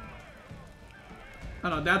on me. Oh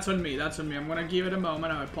no, that's on me. That's on me. I'm gonna give it a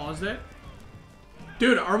moment. I paused it.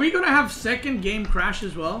 Dude, are we gonna have second game crash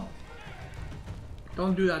as well?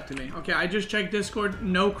 Don't do that to me. Okay, I just checked Discord.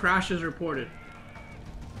 No crashes reported.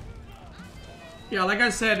 Yeah, like I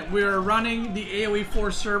said, we're running the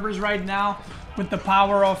AOE4 servers right now with the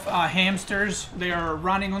power of hamsters. They are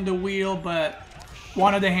running on the wheel, but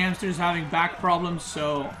one of the hamsters having back problems,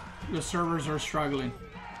 so the servers are struggling.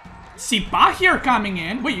 Sipahi are coming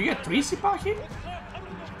in. Wait, you get 3 Sipahi?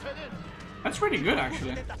 That's pretty good,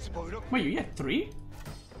 actually. Wait, you get 3?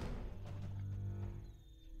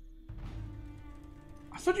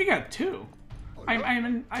 I thought you got 2. I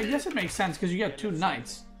mean, I guess it makes sense because you get 2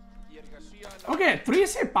 knights. Okay, 3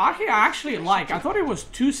 Sipahi I actually like. I thought it was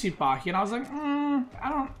 2 Sipahi, and I was like,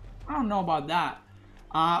 I I don't know about that.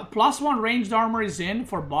 +1 ranged armor is in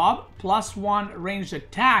for Bob. +1 ranged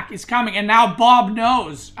attack is coming. And now Bob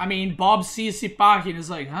knows. I mean, Bob sees Sipahi and is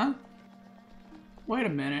like, huh? Wait a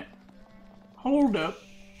minute. Hold up.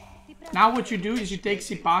 Now what you do is you take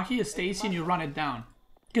Sipahi, a Stacy, and you run it down.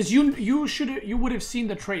 Because you would have seen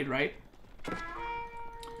the trade, right?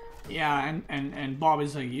 Yeah, and Bob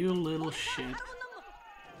is like, you little shit.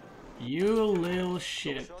 You little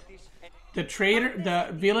shit. The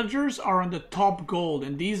villagers are on the top gold,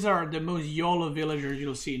 and these are the most YOLO villagers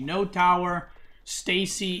you'll see. No tower.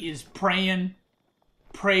 Stacy is praying.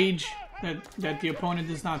 Prage that the opponent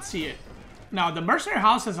does not see it. Now, the Mercenary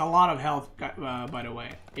House has a lot of health, by the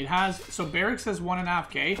way. It has, so Barracks has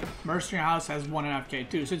 1.5k. Mercenary House has 1.5k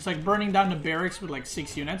too. So it's like burning down the Barracks with like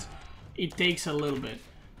 6 units. It takes a little bit.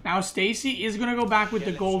 Now, Stacy is going to go back with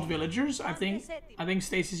the gold villagers. I think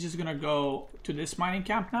Stacy's just going to go to this mining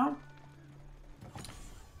camp now.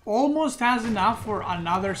 Almost has enough for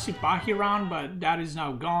another Sipahi round, but that is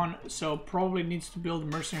now gone. So probably needs to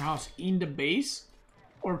build Mercenary House in the base.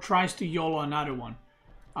 Or tries to YOLO another one.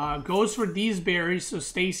 Goes for these berries, so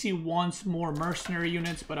Stacy wants more mercenary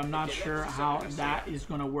units, but I'm not sure how that is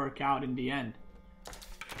going to work out in the end.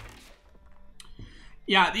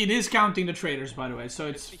 Yeah, it is counting the traders, by the way. So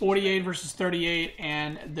it's 48 versus 38,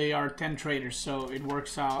 and they are 10 traders, so it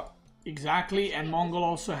works out exactly. And Mongol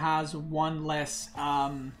also has one less...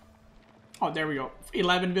 oh, there we go.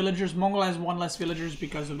 11 villagers. Mongol has one less villagers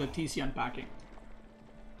because of the TC unpacking.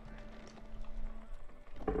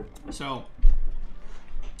 So...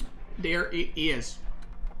 there it is.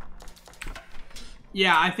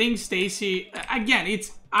 Yeah, I think Stacy... again,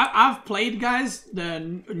 it's... I've played, guys, the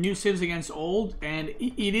new civs against old, and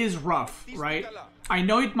it is rough, right? I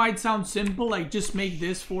know it might sound simple, like just make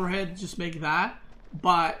this forehead, just make that,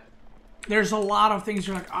 but there's a lot of things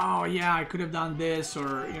you're like, oh yeah, I could have done this,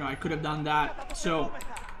 or you know, I could have done that. So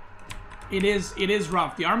it is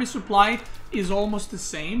rough. The army supply is almost the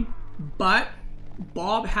same, but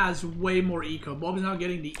Bob has way more eco. Bob is now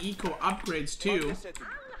getting the eco upgrades too.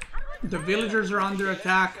 The villagers are under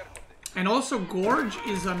attack. And also, Gorge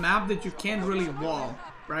is a map that you can't really wall,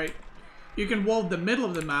 right? You can wall the middle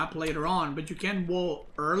of the map later on, but you can't wall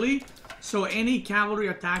early. So any cavalry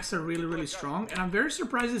attacks are really, really strong. And I'm very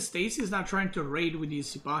surprised that Stacy is not trying to raid with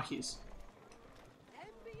these Sipahis.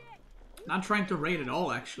 Not trying to raid at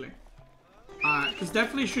all, actually. Because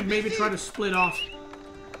definitely should maybe try to split off.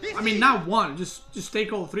 I mean, not one. Just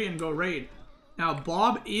take all three and go raid. Now,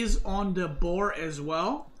 Bob is on the boar as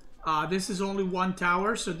well. This is only one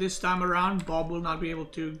tower, so this time around, Bob will not be able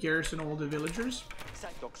to garrison all the villagers.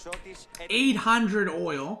 800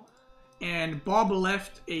 oil, and Bob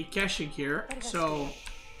left a Keshik here, so...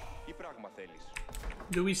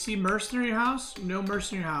 do we see Mercenary House? No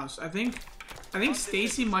Mercenary House. I think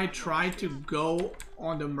Stacy might try to go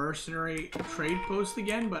on the Mercenary trade post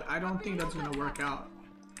again, but I don't think that's going to work out.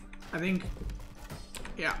 I think...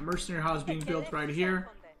 yeah, Mercenary House being built right here.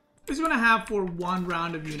 He's going to have for one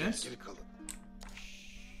round of units.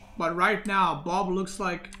 But right now, Bob looks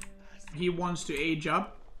like he wants to age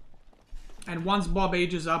up. And once Bob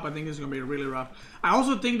ages up, I think it's going to be really rough. I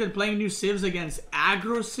also think that playing new civs against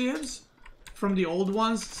aggro civs from the old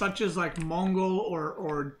ones, such as like Mongol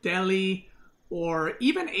or Delhi, or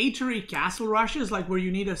even HRE castle rushes, like where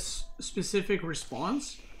you need a specific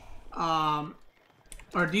response. Are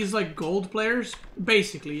these like gold players?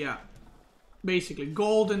 Basically, yeah. Basically,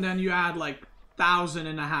 gold, and then you add like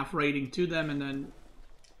 1,500 rating to them, and then,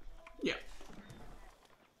 yeah.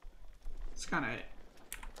 It's kind of it.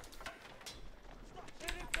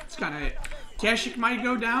 It's kind of it. Keshik might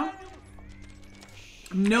go down.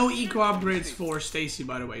 No eco upgrades for Stacy,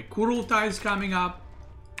 by the way. Kurultai is coming up.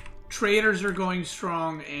 Traders are going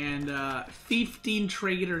strong, and 15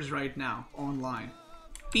 traders right now online.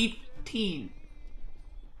 15.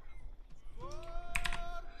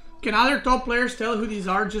 Can other top players tell who these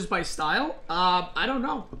are just by style? I don't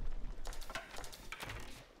know.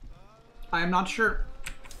 I am not sure.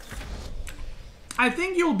 I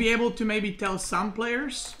think you'll be able to maybe tell some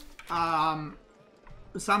players. Some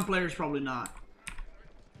players probably not.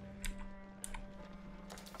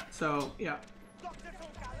 So, yeah.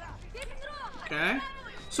 Okay.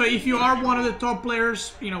 So if you are one of the top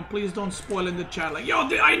players, you know, please don't spoil in the chat. Like, yo,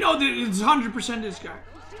 I know that it's 100% this guy.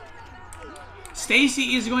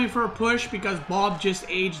 Stacy is going for a push because Bob just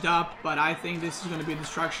aged up, but I think this is going to be a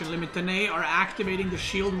destruction limit. Tanae are activating the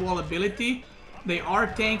shield wall ability. They are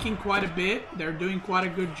tanking quite a bit. They're doing quite a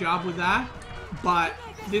good job with that. But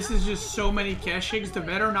this is just so many Keshiks. The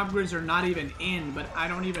veteran upgrades are not even in, but I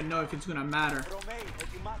don't even know if it's going to matter.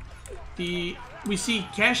 We see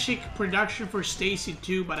Keshik production for Stacy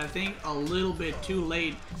too, but I think a little bit too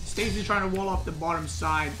late. Stacy's trying to wall off the bottom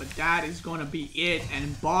side, but that is going to be it.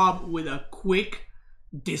 And Bob with a quick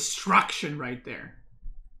destruction right there.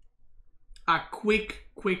 A quick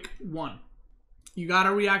one. You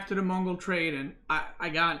gotta react to the Mongol trade, and I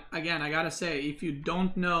gotta say, if you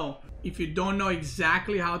don't know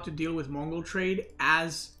exactly how to deal with Mongol trade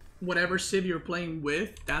as whatever civ you're playing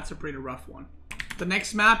with, that's a pretty rough one. The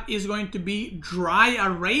next map is going to be Dry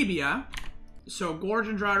Arabia. So Gorge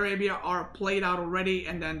and Dry Arabia are played out already,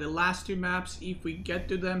 and then the last two maps, if we get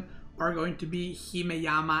to them, are going to be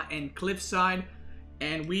Himeyama and Cliffside.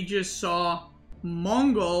 And we just saw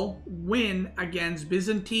Mongol win against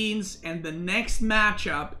Byzantines, and the next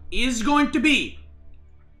matchup is going to be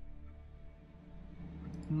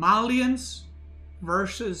Malians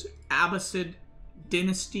versus Abbasid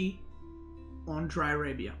Dynasty on Dry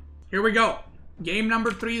Arabia. Here we go. Game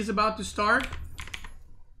number 3 is about to start.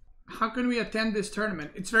 How can we attend this tournament?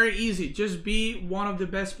 It's very easy. Just be one of the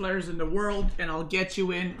best players in the world, and I'll get you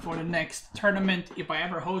in for the next tournament. If I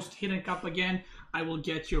ever host Hidden Cup again, I will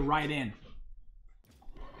get you right in.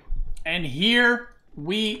 And here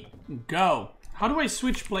we go. How do I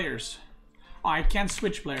switch players? Oh, I can't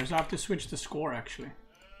switch players. I have to switch the score, actually.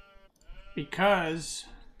 Because...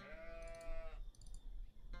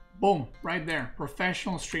 boom, right there.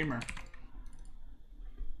 Professional streamer.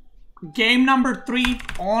 Game number 3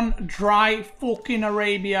 on Dry fucking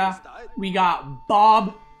Arabia. We got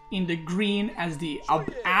Bob in the green as the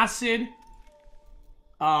Abbasid.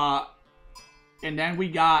 And then we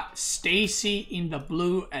got Stacy in the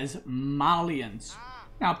blue as Malians.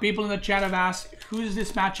 Now, people in the chat have asked, who is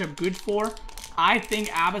this matchup good for? I think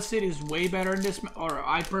Abbasid is way better in this, or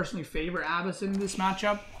I personally favor Abbasid in this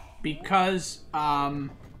matchup because the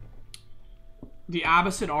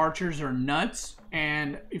Abbasid archers are nuts.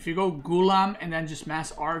 And if you go Gulam and then just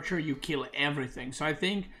mass archer, you kill everything. So I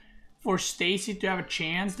think for Stacy to have a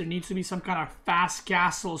chance, there needs to be some kind of fast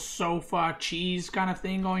castle, sofa, cheese kind of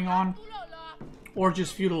thing going on. Or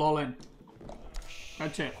just feudal all in.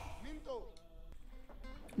 That's it.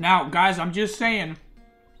 Now, guys, I'm just saying,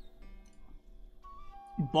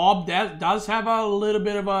 Bob does have a little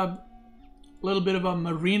bit of a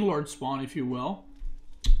Marine Lord spawn, if you will.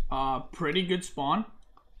 Pretty good spawn.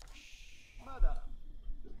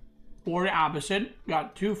 For the Abbasid.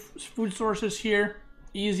 Got 2 food sources here.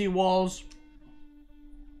 Easy walls.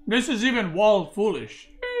 This is even walled foolish.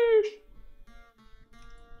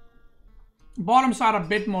 Bottom side a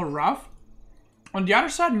bit more rough. On the other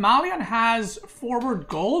side, Malian has forward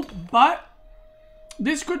gold, but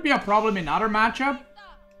this could be a problem in other matchup.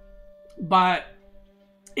 But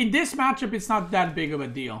in this matchup, it's not that big of a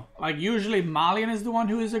deal. Like, usually Malian is the one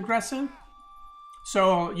who is aggressive.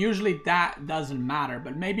 So usually that doesn't matter.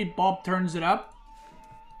 But maybe Bob turns it up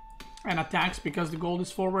and attacks because the gold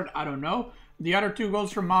is forward. I don't know. The other 2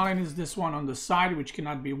 golds from Malian is this one on the side, which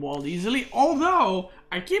cannot be walled easily. Although,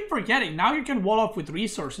 I keep forgetting, now you can wall off with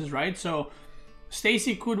resources, right? So,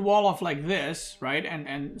 Stacy could wall off like this, right?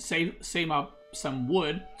 And save up some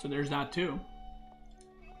wood. So there's that too.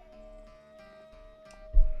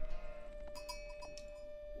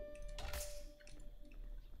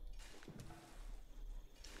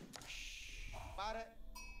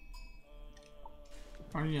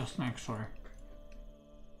 Oh, yes, next, sorry.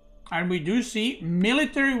 And we do see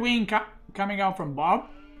military wing coming out from Bob.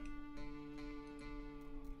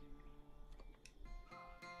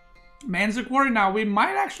 Manzaquari. Now we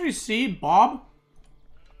might actually see Bob.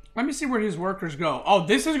 Let me see where his workers go. Oh,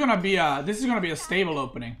 this is gonna be a stable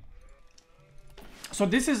opening. So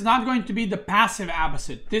this is not going to be the passive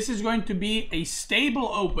Abbasid. This is going to be a stable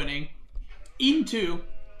opening into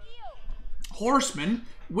horsemen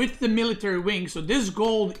with the military wing. So this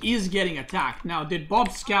gold is getting attacked. Now, did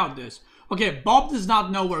Bob scout this? Okay, Bob does not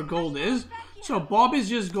know where gold is. So Bob is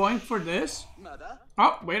just going for this.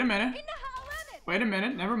 Oh, wait a minute. Wait a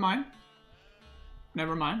minute. Never mind.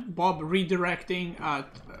 Never mind. Bob redirecting.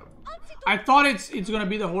 I thought it's going to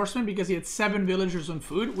be the horseman because he had 7 villagers on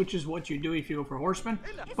food, which is what you do if you go for horseman.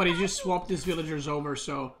 But he just swapped his villagers over,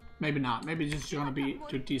 so maybe not. Maybe it's just going to be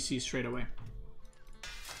to TC straight away.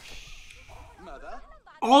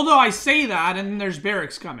 Although I say that, and then there's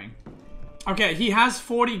barracks coming. Okay, he has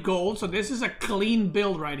 40 gold, so this is a clean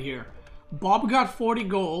build right here. Bob got 40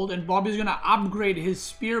 gold, and Bob is going to upgrade his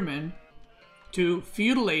spearmen to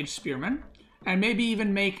feudal age spearmen. And maybe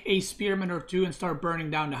even make a spearman or 2 and start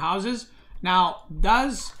burning down the houses. Now,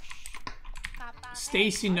 does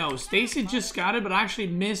Stacy know? Stacy just scouted, but actually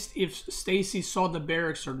missed if Stacy saw the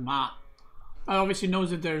barracks or not. Obviously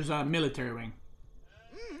knows that there's a military wing.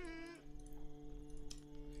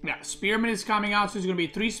 Yeah, Spearman is coming out, so it's going to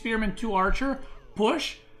be 3 Spearman, 2 Archer,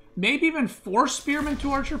 push. Maybe even 4 Spearman,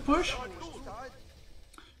 2 Archer, push.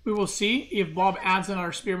 We will see if Bob adds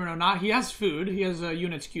another Spearman or not. He has food. He has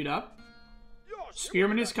units queued up.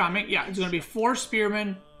 Spearman is coming. Yeah, it's going to be 4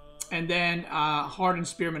 Spearman and then Hardened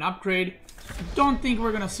Spearman upgrade. Don't think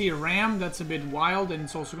we're going to see a ram. That's a bit wild, and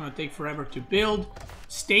it's also going to take forever to build.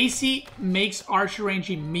 Stacy makes Archer range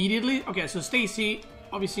immediately. Okay, so Stacy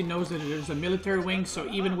obviously knows that there's a military wing, so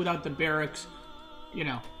even without the barracks, you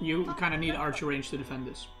know, you kind of need Archer range to defend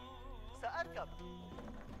this.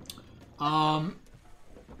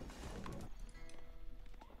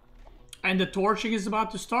 And the torching is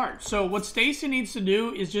about to start. So what Stacy needs to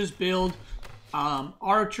do is just build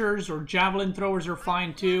archers, or javelin throwers are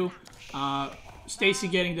fine too. Stacy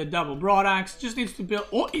getting the double broadaxe just needs to build.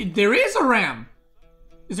 Oh, there is a ram.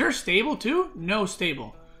 Is there a stable too? No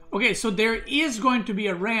stable. Okay, so there is going to be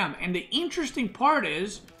a ram, and the interesting part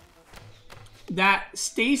is that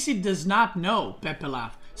Stacy does not know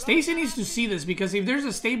Pepelaf. Stacy needs to see this, because if there's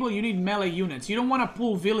a stable, you need melee units. You don't want to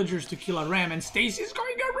pull villagers to kill a ram, and Stacy's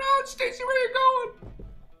going around. Stacy, where are you going?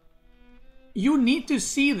 You need to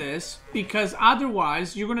see this, because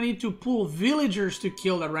otherwise you're going to need to pull villagers to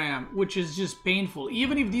kill the ram, which is just painful.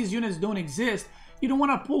 Even if these units don't exist, you don't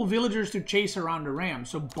want to pull villagers to chase around the ram.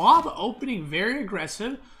 So Bob opening very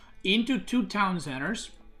aggressive into 2 town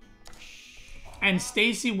centers. And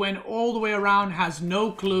Stacy went all the way around, has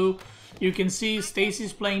no clue. You can see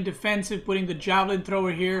Stacy's playing defensive, putting the javelin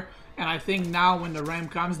thrower here. And I think now when the ram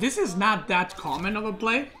comes, this is not that common of a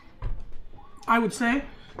play, I would say.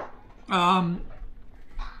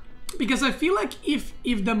 Because I feel like if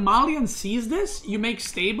the Malian sees this, you make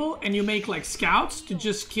stable and you make like scouts to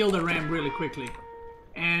just kill the ram really quickly.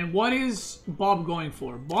 And what is Bob going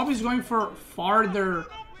for? Bob is going for farther...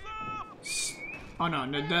 Oh no,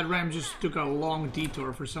 that ram just took a long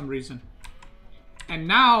detour for some reason. And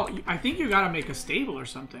now, I think you gotta make a stable or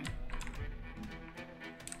something.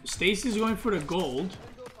 Stacy's going for the gold.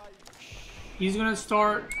 He's gonna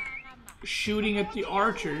start shooting at the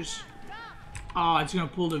archers. Oh, it's gonna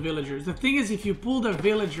pull the villagers. The thing is, if you pull the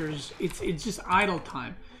villagers, it's just idle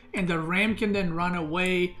time. And the ram can then run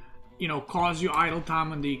away, you know, cause you idle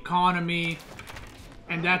time on the economy.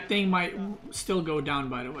 And that thing might still go down,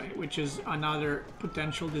 by the way, which is another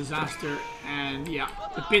potential disaster. And yeah,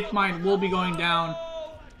 the pit mine will be going down.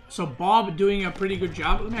 So Bob doing a pretty good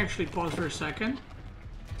job. Let me actually pause for a second,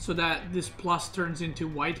 so that this plus turns into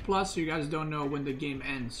white plus, so you guys don't know when the game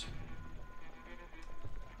ends.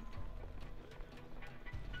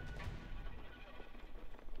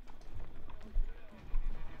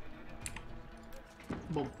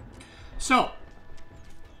 Boom. So,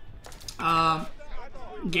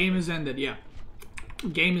 game is ended, yeah.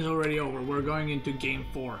 Game is already over. We're going into game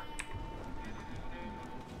 4.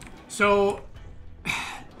 So,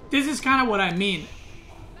 this is kind of what I mean.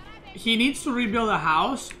 He needs to rebuild a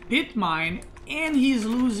house, pit mine, and he's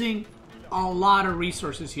losing a lot of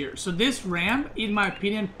resources here. So this ram, in my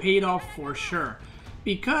opinion, paid off for sure.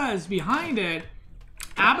 Because behind it,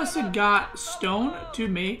 Beastyqt got stone to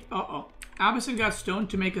make... Beastyqt got stone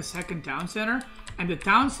to make a second town center. And the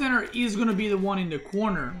town center is going to be the one in the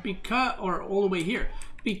corner, because, or all the way here,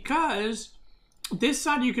 because this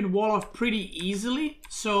side you can wall off pretty easily.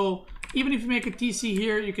 So even if you make a TC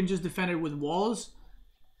here, you can just defend it with walls.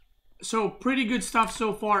 So pretty good stuff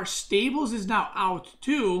so far. Stables is now out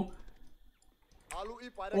too.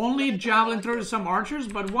 Only javelin throwers, some archers,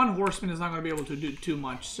 but 1 horseman is not going to be able to do too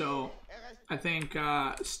much. So I think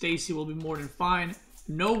Stacy will be more than fine.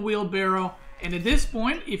 No wheelbarrow. And at this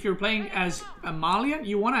point, if you're playing as a Malian,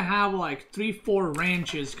 you want to have like 3-4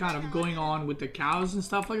 ranches kind of going on with the cows and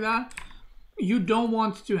stuff like that. You don't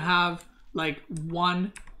want to have like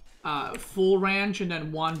 1 full ranch and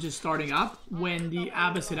then 1 just starting up when the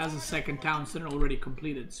Beastyqt has a second town center already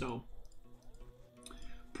completed. So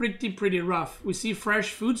pretty rough. We see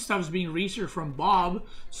fresh foodstuffs being researched from Bob,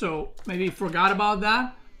 so maybe he forgot about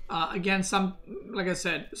that. Again, like I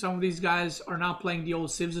said, some of these guys are not playing the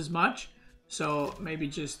old civs as much, so maybe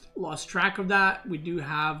just lost track of that. We do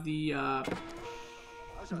have the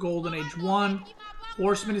Golden Age 1.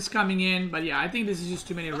 Horseman is coming in, but yeah, I think this is just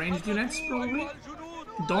too many ranged units, probably.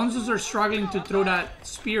 Donzos are struggling to throw that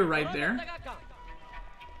spear right there.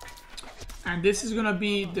 And this is going to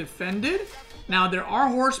be defended. Now, there are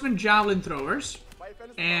horseman javelin throwers,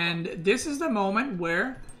 and this is the moment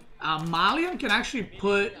where Malian can actually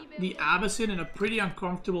put the Beastyqt in a pretty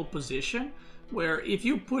uncomfortable position, where if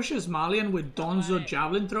you push as Malian with Donzo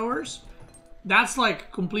javelin throwers, that's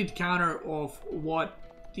like complete counter of what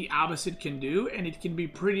the Abbasid can do, and it can be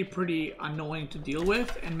pretty annoying to deal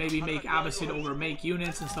with, and maybe make Abbasid overmake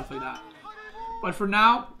units and stuff like that. But for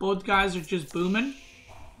now, both guys are just booming.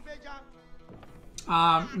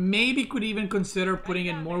 Maybe could even consider putting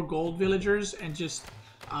in more gold villagers and just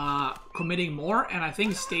committing more. And I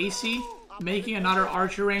think Stacy making another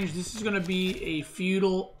archer range. This is going to be a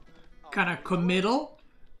feudal kind of committal.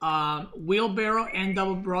 Wheelbarrow and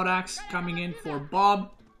double broadaxe coming in for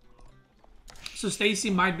Bob. So Stacy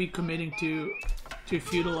might be committing to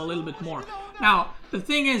feudal a little bit more. Now, the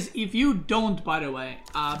thing is, if you don't, by the way,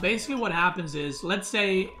 basically what happens is, let's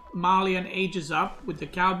say Malian ages up with the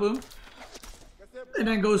cow boom, and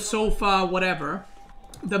then goes Sofa, whatever.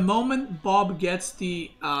 The moment Bob gets the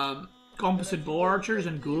composite bow archers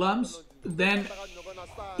and Gulams, then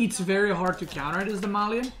it's very hard to counter it as the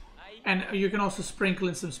Malian. And you can also sprinkle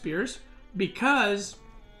in some spears, because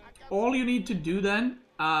all you need to do then,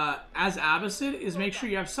 as Abbasid, is make sure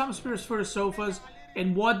you have some spears for the Sofas.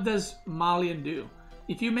 And what does Malian do?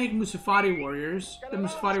 If you make Musafati warriors, the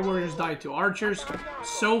Musafati warriors die to archers.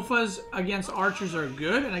 Sofas against archers are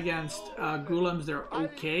good, and against Gulams they're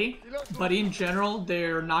okay. But in general,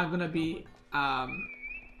 they're not going to be...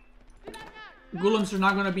 Gulams are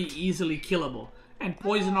not going to be easily killable. And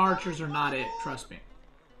poison archers are not it, trust me.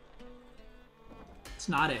 It's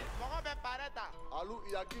not it.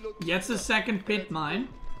 Gets the second pit mine,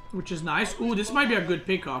 which is nice. Ooh, this might be a good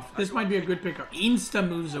pickoff. This might be a good pickoff. Insta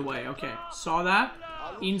moves away. Okay, saw that.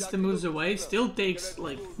 Insta moves away. Still takes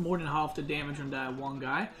like more than half the damage on that one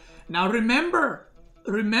guy. Now remember,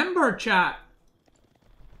 chat.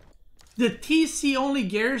 The TC only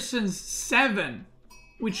garrisons 7,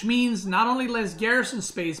 which means not only less garrison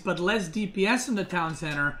space, but less DPS in the town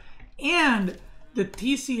center, and the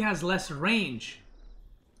TC has less range.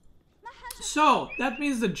 So that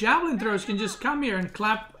means the javelin throwers can just come here and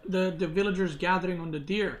clap the villagers gathering on the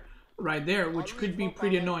deer right there, which could be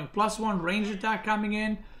pretty annoying. +1 range attack coming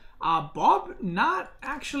in. Bob not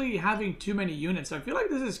actually having too many units. I feel like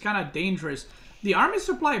this is kind of dangerous. The army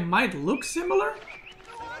supply might look similar.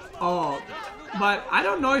 Oh, but I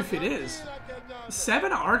don't know if it is.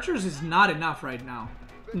 7 archers is not enough right now.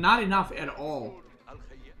 Not enough at all.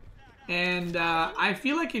 And I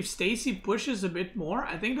feel like if Stacy pushes a bit more,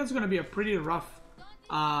 I think that's going to be a pretty rough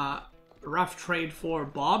trade for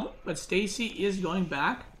Bob. But Stacy is going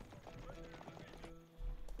back.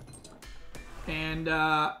 And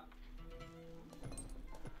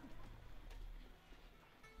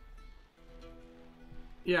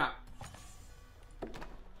yeah.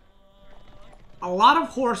 A lot of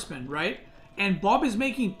horsemen, right? And Bob is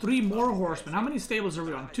making 3 more horsemen. How many stables are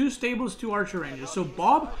we on? 2 stables, 2 archer ranges. So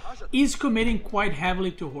Bob is committing quite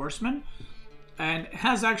heavily to horsemen. And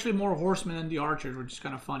has actually more horsemen than the archers, which is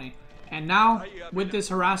kind of funny. And now, with this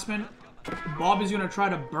harassment, Bob is going to try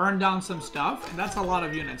to burn down some stuff. And that's a lot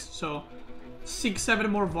of units. So 6-7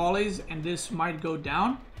 more volleys, and this might go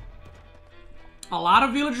down. A lot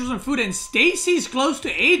of villagers on food, and Stacy's close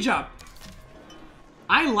to age up.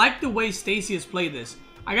 I like the way Stacy has played this.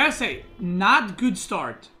 I gotta say, not good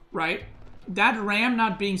start, right? That ram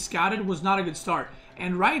not being scouted was not a good start.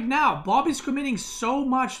 And right now, Bob is committing so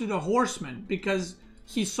much to the horsemen because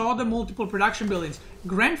he saw the multiple production buildings.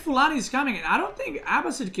 Grand Fulani is coming, and I don't think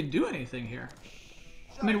Abbasid can do anything here.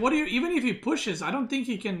 I mean, what do you... Even if he pushes, I don't think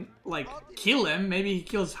he can, like, kill him. Maybe he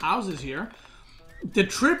kills houses here. The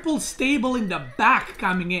triple stable in the back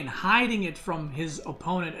coming in, hiding it from his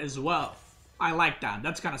opponent as well. I like that.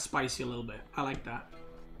 That's kind of spicy a little bit. I like that.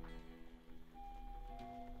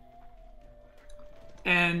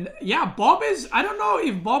 And yeah, Bob is... I don't know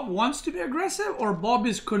if Bob wants to be aggressive or Bob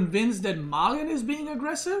is convinced that Malian is being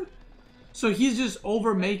aggressive. So he's just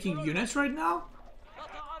over-making units right now.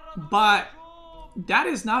 But that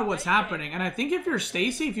is not what's happening. And I think if you're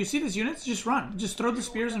Stacy, if you see these units, just run. Just throw the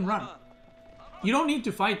spears and run. You don't need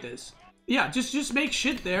to fight this. Yeah, just make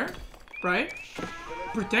shit there, right?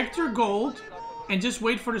 Protect your gold and just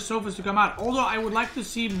wait for the sofas to come out. Although I would like to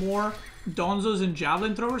see more Donzos and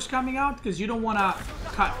Javelin throwers coming out because you don't want to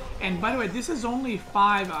cut. And by the way, this is only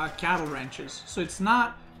 5 cattle ranches, so it's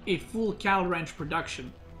not a full cattle ranch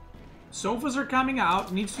production. Sofas are coming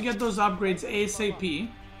out, needs to get those upgrades ASAP.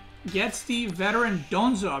 Gets the veteran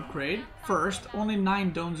Donzo upgrade first, only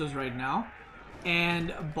 9 Donzos right now.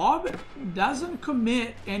 And Bob doesn't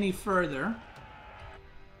commit any further.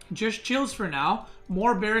 Just chills for now.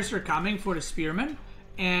 More barracks are coming for the spearmen.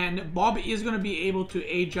 And Bob is going to be able to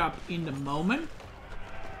age up in the moment.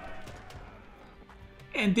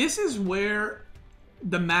 And this is where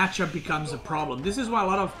the matchup becomes a problem. This is why a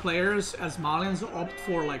lot of players as Malians opt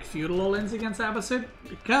for like feudal all-ins against Abbasid.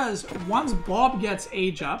 Because once Bob gets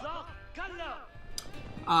age up,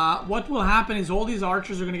 what will happen is all these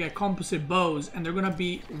archers are going to get composite bows, and they're going to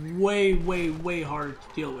be way, way, way harder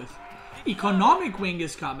to deal with. Economic wing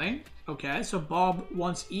is coming. Okay, so Bob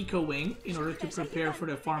wants eco wing in order to prepare for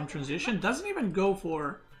the farm transition. Doesn't even go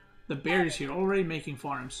for the berries here. Already making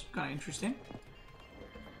farms. Kind of interesting.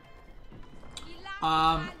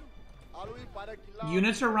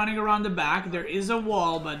 Units are running around the back. There is a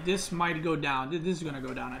wall, but this might go down. This is going to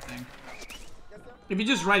go down, I think. If he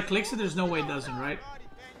just right-clicks it, there's no way it doesn't, right?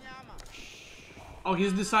 Oh,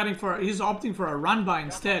 he's opting for a run-by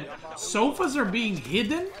instead. Sofas are being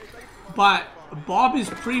hidden, but Bob is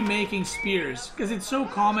pre-making spears. Because it's so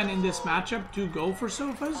common in this matchup to go for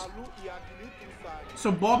sofas.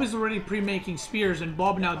 So Bob is already pre-making spears, and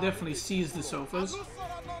Bob now definitely sees the sofas.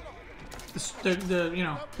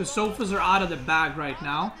 The sofas are out of the bag right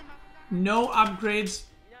now. No upgrades,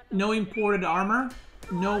 no imported armor,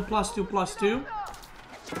 no +2/+2.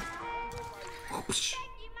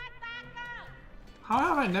 How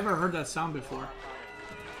have I never heard that sound before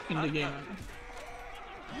in the game?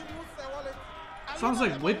 Sounds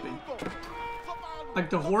like whipping. Like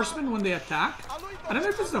the horsemen when they attack. I don't know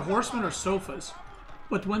if it's the horsemen or sofas,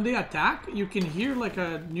 but when they attack, you can hear like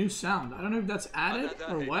a new sound. I don't know if that's added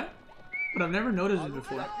or what, but I've never noticed it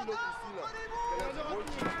before.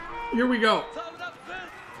 Here we go.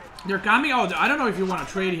 They're coming. Oh, I don't know if you want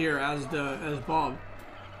to trade here as Bob.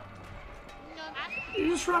 You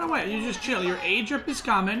just run away. You just chill. Your age up is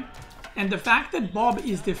coming. And the fact that Bob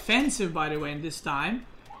is defensive, by the way, in this time,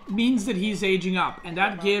 means that he's aging up. And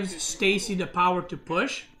that gives Stacy the power to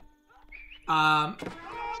push.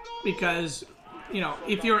 Because, you know,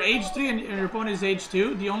 if you're age 3 and your opponent is age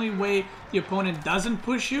 2, the only way the opponent doesn't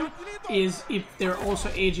push you is if they're also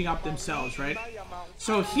aging up themselves, right?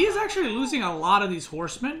 So he's actually losing a lot of these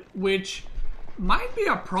horsemen, which might be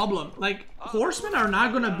a problem. Like, horsemen are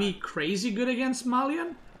not going to be crazy good against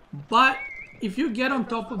Malian, but if you get on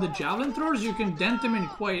top of the javelin throwers, you can dent them in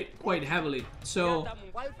quite heavily. So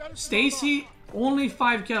Stacy, only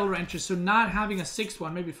 5 kettle wrenches, so not having a 6th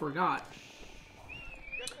one, maybe forgot.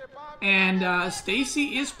 And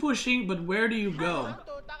Stacy is pushing, but where do you go?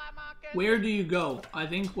 Where do you go? I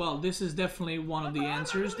think, well, this is definitely one of the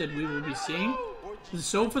answers that we will be seeing. The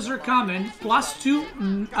sofas are coming.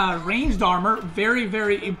 +2 ranged armor. Very,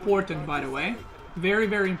 very important, by the way. Very,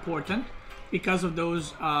 very important because of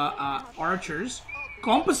those archers.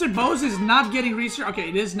 Composite bows is not getting researched. Okay,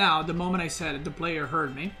 it is now. The moment I said it, the player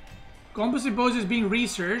heard me. Composite bows is being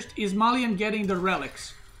researched. Is Malian getting the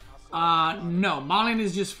relics? No. Malian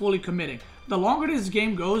is just fully committing. The longer this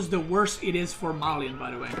game goes, the worse it is for Malian,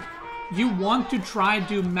 by the way. You want to try to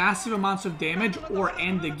do massive amounts of damage or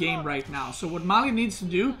end the game right now. So what Malian needs to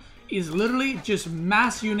do is literally just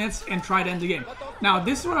mass units and try to end the game. Now,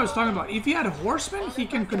 this is what I was talking about. If he had horsemen, he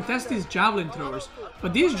can contest these javelin throwers.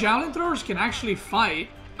 But these javelin throwers can actually fight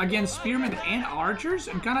against spearmen and archers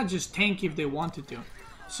and kind of just tank if they wanted to.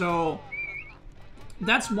 So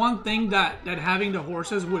that's one thing that having the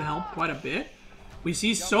horses would help quite a bit. We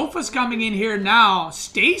see sofas coming in here now.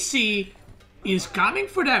 Stacy is coming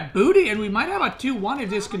for that booty, and we might have a 2-1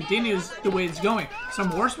 if this continues the way it's going. Some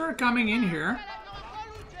horsemen are coming in here.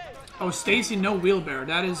 Oh, Stacy, no wheelbarrow.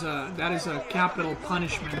 That is a capital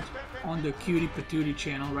punishment on the Cutie Patootie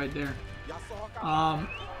channel right there.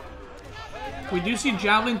 We do see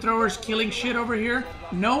javelin throwers killing shit over here.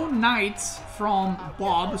 No knights from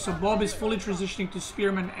Bob, so Bob is fully transitioning to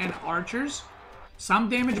spearmen and archers. Some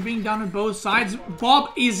damage being done on both sides.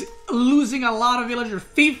 Bob is losing a lot of villagers.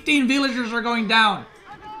 15 villagers are going down.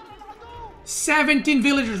 17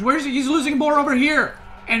 villagers. Where's he? He's losing more over here.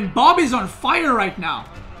 And Bob is on fire right now.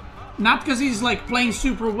 Not because he's like playing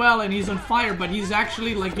super well and he's on fire, but he's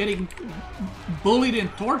actually like getting bullied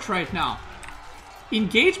and torched right now.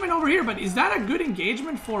 Engagement over here, but is that a good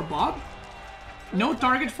engagement for Bob? No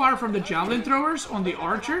target fire from the javelin throwers on the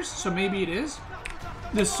archers, so maybe it is.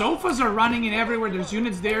 The sofas are running in everywhere. There's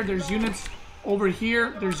units there. There's units over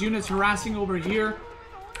here. There's units harassing over here.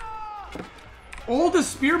 All the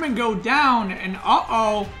spearmen go down. And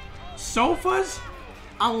uh-oh. Sofas?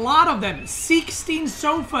 A lot of them. 16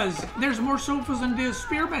 sofas. There's more sofas than the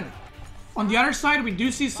spearmen. On the other side, we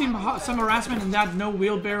do see some harassment. And that no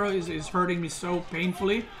wheelbarrow is hurting me so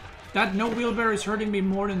painfully. That no wheelbarrow is hurting me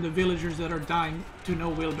more than the villagers that are dying to no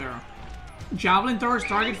wheelbarrow. Javelin throwers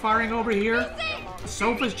target firing over here.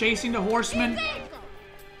 Sofas chasing the horsemen.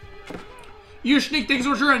 Yushnik, thanks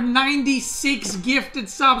for sure 96 gifted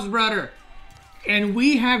subs, brother. And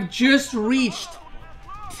we have just reached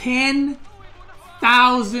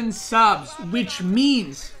 10,000 subs, which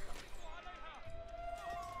means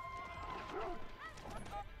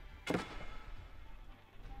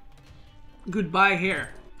Goodbye here.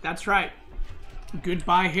 That's right.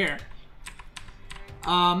 Goodbye here.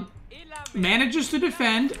 Manages to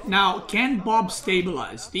defend. Now, can Bob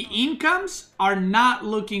stabilize? The incomes are not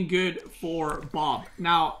looking good for Bob.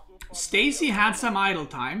 Now, Stacy had some idle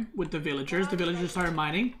time with the villagers. The villagers started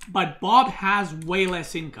mining. But Bob has way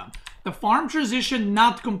less income. The farm transition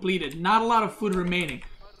not completed. Not a lot of food remaining.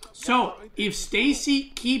 So, if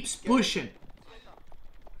Stacy keeps pushing,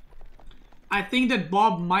 I think that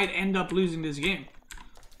Bob might end up losing this game.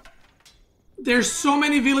 There's so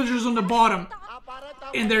many villagers on the bottom.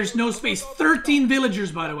 And there's no space. 13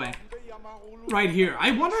 villagers, by the way. Right here.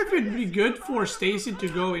 I wonder if it'd be good for Stacy to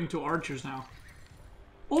go into archers now.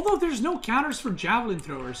 Although there's no counters for javelin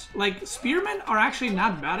throwers. Like, spearmen are actually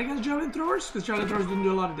not bad against javelin throwers. Because javelin throwers didn't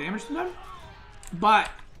do a lot of damage to them. But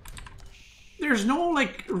there's no,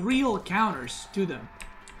 like, real counters to them.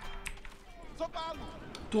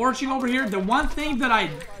 Torching over here. The one thing that I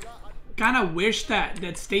kind of wish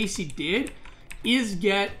that Stacy did is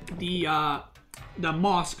get the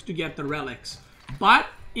mosque to get the relics. But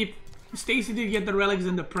if Stacy did get the relics,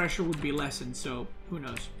 then the pressure would be lessened. So who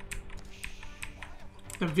knows?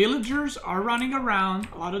 The villagers are running around.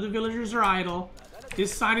 A lot of the villagers are idle.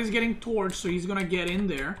 This side is getting torched, so he's gonna get in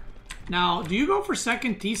there. Now, do you go for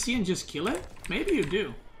second TC and just kill it? Maybe you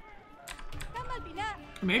do.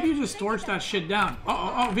 Maybe you just torch that shit down.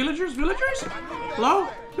 Oh, villagers, villagers? Hello?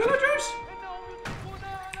 Villagers?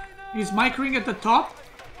 He's micring at the top.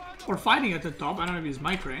 Or fighting at the top. I don't know if he's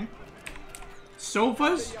micring.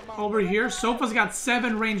 Sofas over here. Sofa's got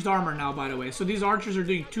 7 ranged armor now, by the way. So these archers are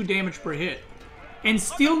doing 2 damage per hit. And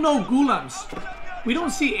still no ghulams. We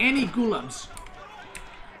don't see any ghulams.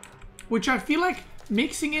 Which I feel like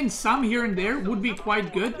mixing in some here and there would be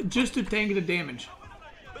quite good. Just to tank the damage.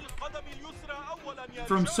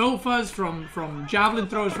 From sofas, from javelin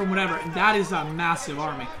throws, from whatever. That is a massive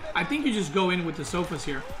army. I think you just go in with the sofas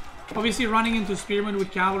here. Obviously, running into spearmen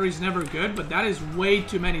with cavalry is never good, but that is way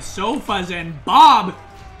too many sofas. And Bob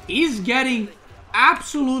is getting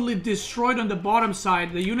absolutely destroyed on the bottom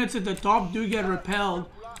side. The units at the top do get repelled,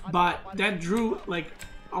 but that drew like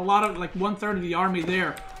a lot of, like 1/3 of the army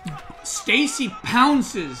there. Stacy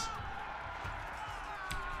pounces.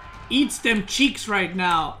 Eats them cheeks right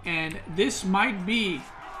now, and this might be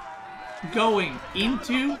going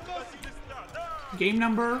into game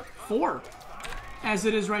number 4. As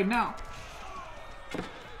it is right now.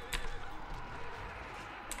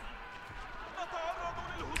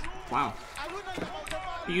 Wow.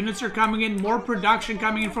 The units are coming in. More production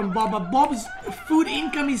coming in from Bob. But Bob's food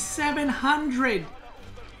income is 700.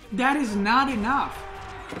 That is not enough.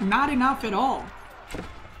 Not enough at all.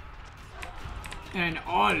 And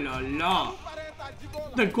oh la la.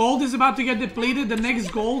 The gold is about to get depleted. The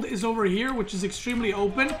next gold is over here, which is extremely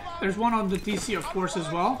open. There's one on the TC, of course,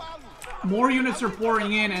 as well. More units are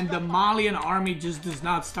pouring in, and the Malian army just does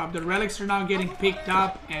not stop. The relics are now getting picked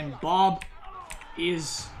up, and Bob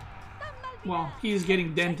is, well, he's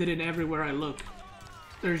getting dented in everywhere I look.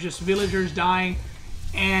 There's just villagers dying,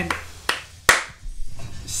 and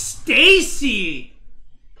Stacy!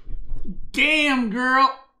 Damn,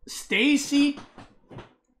 girl! Stacy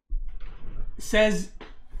says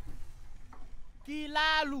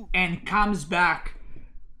and comes back.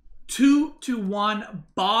 2-1.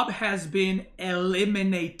 Bob has been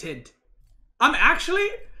eliminated. I'm actually,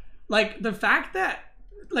 like, the fact that,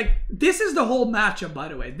 like, this is the whole matchup, by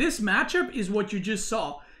the way. This matchup is what you just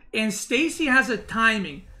saw. And Stacy has a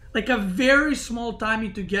timing, like a very small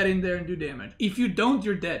timing to get in there and do damage. If you don't,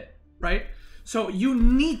 you're dead, right? So you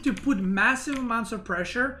need to put massive amounts of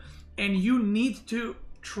pressure, and you need to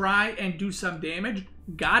try and do some damage.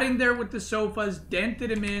 Got in there with the sofas, dented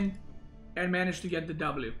him in, and managed to get the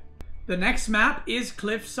W. The next map is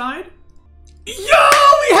Cliffside. Yo,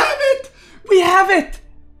 we have it! We have it!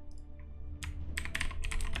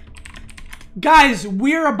 Guys,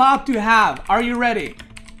 we're about to have, are you ready?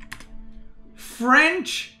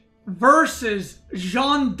 French versus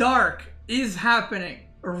Jeanne d'Arc is happening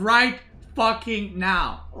right fucking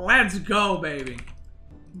now. Let's go, baby.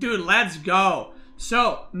 Dude, let's go.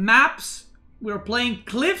 So, maps, we're playing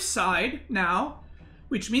Cliffside now.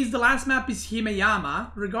 Which means the last map is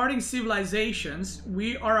Himeyama. Regarding civilizations,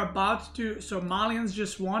 we are about to... Somalians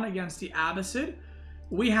just won against the Abbasid.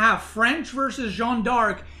 We have French versus Jeanne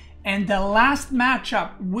d'Arc. And the last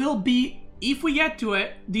matchup will be, if we get to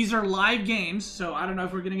it, these are live games, so I don't know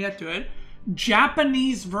if we're going to get to it.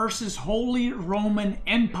 Japanese versus Holy Roman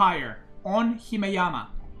Empire on Himeyama.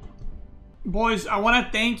 Boys, I want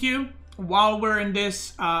to thank you while we're in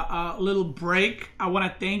this little break. I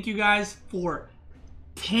want to thank you guys for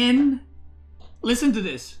 10, listen to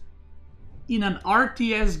this, in an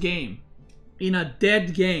RTS game, in a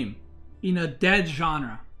dead game, in a dead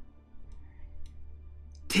genre.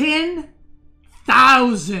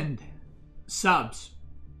 10,000 subs.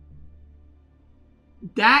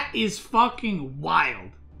 That is fucking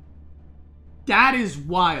wild. That is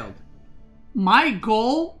wild. My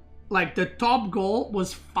goal, like the top goal,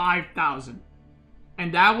 was 5,000.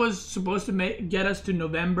 And that was supposed to get us to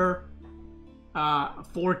November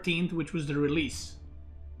 14th, which was the release.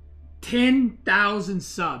 10,000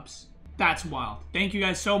 subs. That's wild. Thank you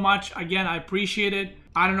guys so much. Again, I appreciate it.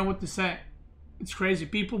 I don't know what to say. It's crazy.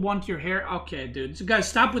 People want your hair. Okay, dude. So guys,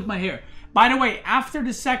 stop with my hair. By the way, after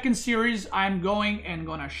the second series, I'm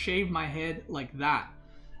gonna shave my head like that.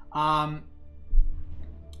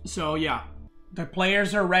 So yeah, the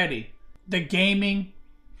players are ready. The gaming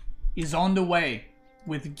is on the way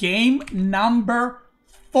with game number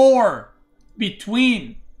 4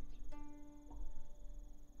 between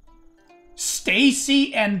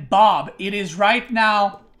Stacy and Bob. It is right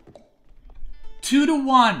now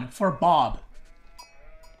 2-1 for Bob.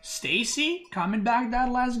 Stacy coming back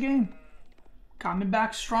that last game. Coming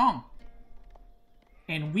back strong.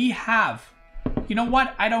 And we have... You know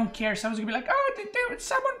what? I don't care. Someone's gonna be like, oh, did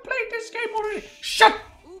someone play this game already? Shut!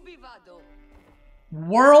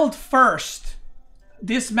 World first.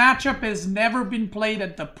 This matchup has never been played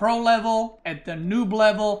at the pro level, at the noob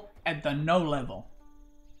level, at the no level.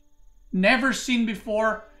 Never seen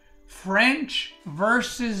before. French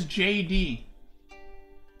versus JD.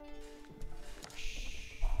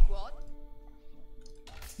 What?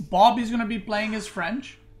 Bob is gonna be playing as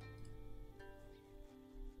French.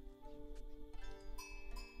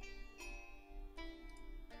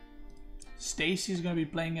 Stacy's gonna be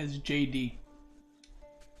playing as JD.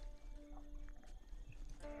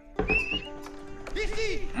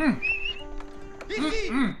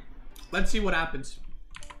 Let's see what happens.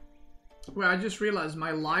 Wait, I just realized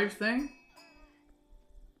my live thing.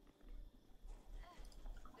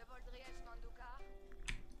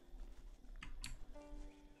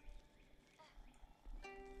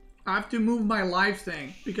 I have to move my live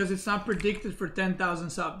thing because it's not predicted for 10,000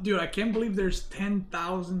 subs. Dude, I can't believe there's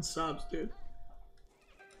 10,000 subs, dude.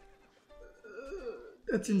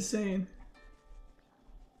 That's insane.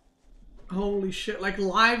 Holy shit. Like,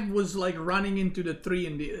 live was like running into the 3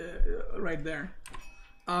 in the right there.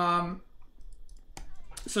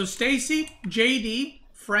 So Stacy, JD,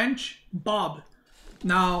 French, Bob.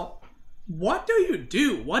 Now, what do you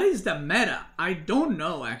do? What is the meta? I don't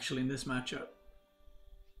know actually in this matchup.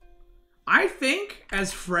 I think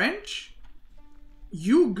as French,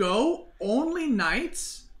 you go only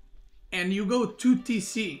knights and you go 2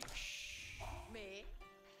 TC.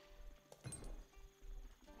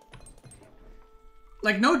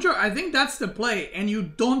 Like, no joke, I think that's the play. And you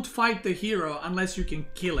don't fight the hero unless you can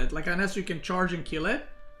kill it. Like, unless you can charge and kill it.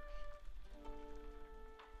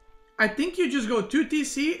 I think you just go 2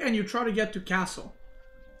 TC and you try to get to castle.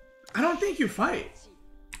 I don't think you fight.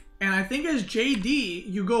 And I think as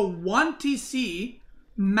JD, you go 1 TC,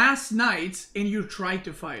 mass knights, and you try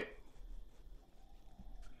to fight.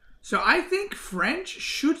 So I think French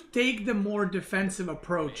should take the more defensive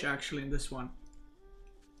approach, actually, in this one.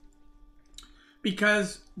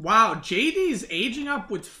 Because, wow, JD is aging up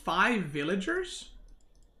with 5 villagers?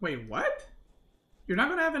 Wait, what? You're not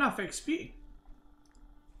gonna have enough XP.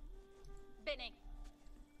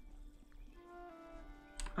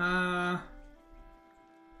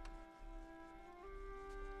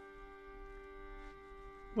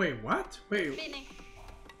 Wait, what? Wait.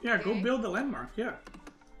 Yeah, go build the landmark, yeah.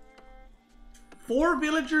 4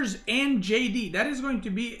 villagers and JD. That is going to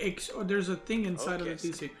be... Oh, there's a thing inside of the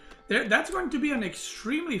TC. That's going to be an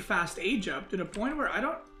extremely fast age up to the point where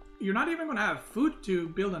you're not even going to have food to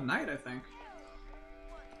build a knight, I think.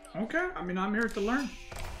 Okay, I mean, I'm here to learn.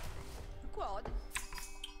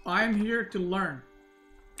 I'm here to learn.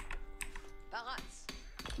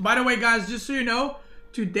 By the way, guys, just so you know,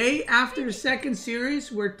 today after the second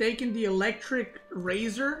series, we're taking the electric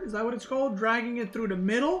razor, is that what it's called? Dragging it through the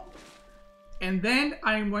middle. And then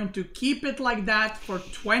I'm going to keep it like that for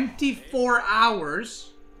 24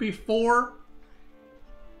 hours before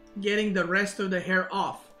getting the rest of the hair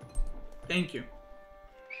off. Thank you.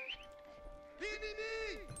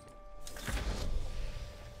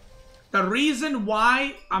 The reason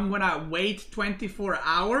why I'm gonna wait 24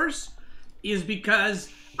 hours is because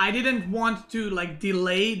I didn't want to like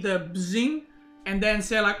delay the bzing and then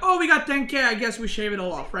say like, oh, we got 10k, I guess we shave it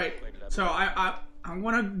all off, right? So I'm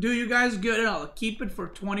gonna do you guys good and I'll keep it for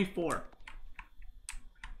 24.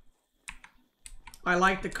 I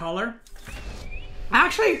like the color.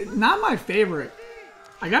 Actually, not my favorite.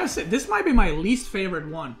 I gotta say, this might be my least favorite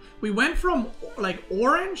one. We went from like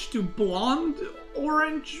orange to blonde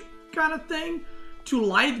orange kind of thing to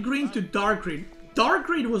light green to dark green. Dark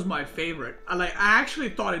green was my favorite. I actually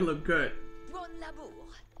thought it looked good.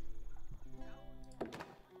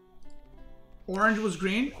 Orange was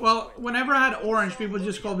green? Well, whenever I had orange, people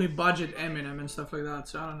just called me Budget Eminem and stuff like that,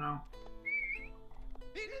 so I don't know.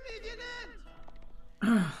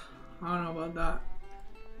 I don't know about that.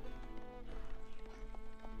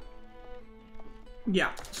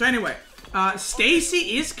 Yeah, so anyway,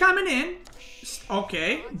 Stacy is coming in.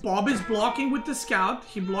 Okay, Bob is blocking with the scout.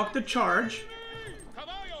 He blocked the charge.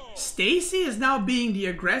 Stacy is now being the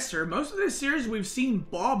aggressor. Most of this series we've seen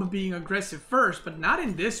Bob being aggressive first, but not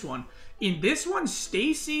in this one. In this one,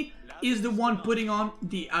 Stacy is the one putting on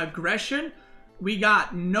the aggression. We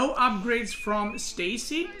got no upgrades from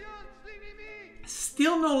Stacy.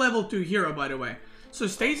 Still no level 2 hero, by the way. So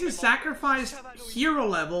Stacy sacrificed hero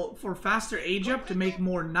level for faster age up to make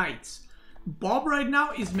more knights. Bob right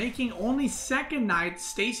now is making only 2nd knight.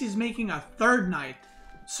 Stacy's making a 3rd knight.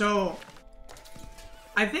 So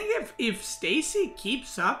I think if Stacy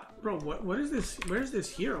keeps up, bro, what is this? Where's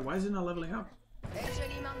this hero? Why is it not leveling up?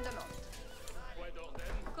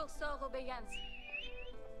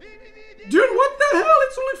 Dude, what the hell?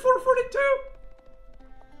 It's only 442.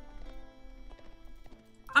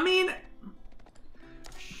 I mean,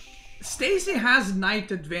 Stacy has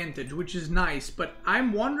knight advantage, which is nice, but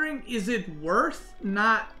I'm wondering, is it worth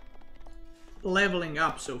not leveling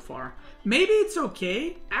up so far? Maybe it's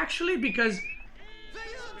okay, actually, because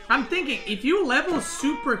I'm thinking, if you level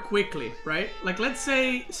super quickly, right? Like, let's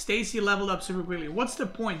say Stacy leveled up super quickly. What's the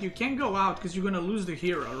point? You can't go out because you're going to lose the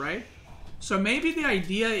hero, right? So maybe the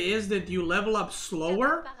idea is that you level up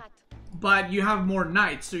slower, but you have more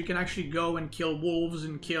knights, so you can actually go and kill wolves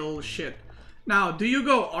and kill shit. Now, do you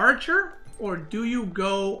go archer, or do you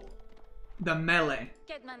go the melee?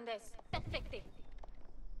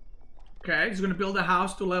 Okay, he's going to build a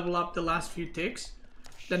house to level up the last few ticks.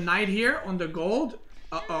 The knight here on the gold.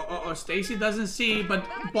 Stacy doesn't see, but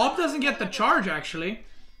Bob doesn't get the charge, actually.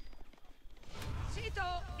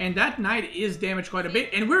 And that knight is damaged quite a bit.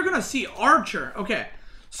 And we're gonna see Archer. Okay,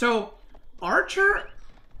 so Archer...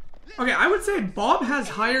 Okay, I would say Bob has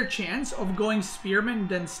higher chance of going Spearman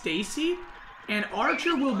than Stacy. And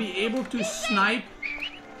Archer will be able to snipe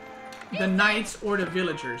the knights or the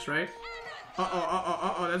villagers, right?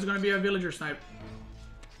 That's gonna be a villager snipe.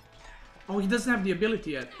 Oh, he doesn't have the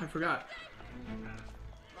ability yet. I forgot.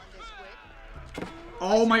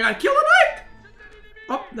 Oh my god, kill the knight!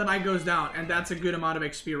 Oh, the knight goes down, and that's a good amount of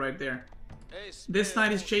XP right there. This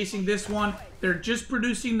knight is chasing this one. They're just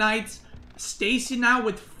producing knights. Stacy now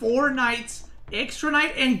with 4 knights, extra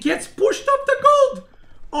knight, and gets pushed up the gold!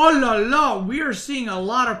 Oh la la, we are seeing a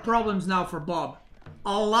lot of problems now for Bob.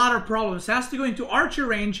 A lot of problems. Has to go into archer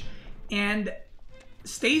range, and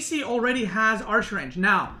Stacy already has archer range.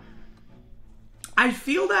 Now, I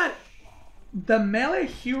feel that the melee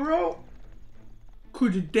hero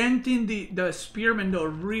could dent in the spearman though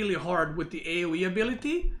really hard with the AoE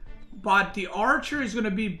ability, but the archer is going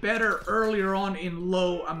to be better earlier on in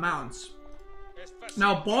low amounts.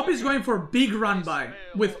 Now Bob is going for a big run by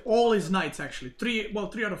with all his knights, actually 3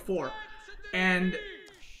 out of 4, and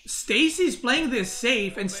Stacy's playing this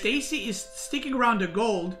safe, and Stacy is sticking around the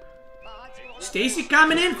gold. Stacy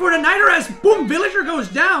coming in for the knight arrest. Boom, villager goes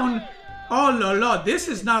down. Oh la la, this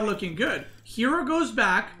is not looking good. Hero goes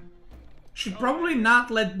back. Should probably not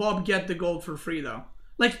let Bob get the gold for free though.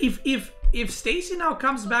 Like if Stacy now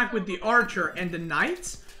comes back with the archer and the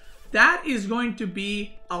knights, that is going to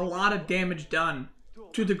be a lot of damage done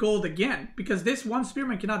to the gold again, because this one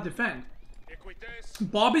spearman cannot defend.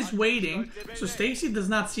 Bob is waiting, so Stacy does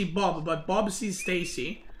not see Bob, but Bob sees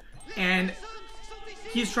Stacy, and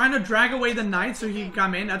he's trying to drag away the knight so he can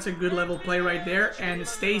come in. That's a good level play right there, and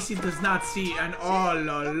Stacy does not see, and oh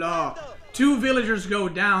la la. 2 villagers go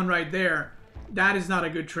down right there. That is not a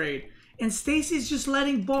good trade. And Stacy's just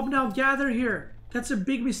letting Bob now gather here. That's a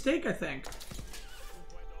big mistake, I think.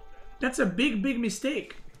 That's a big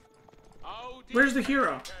mistake. Where's the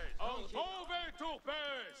hero?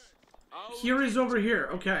 Hero is over here.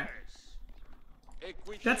 Okay.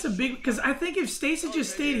 That's a big... Because I think if Stacy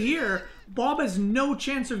just stayed here, Bob has no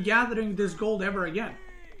chance of gathering this gold ever again.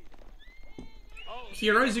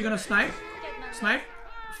 Hero, is he gonna snipe? Snipe.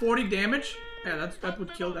 40 damage. Yeah, that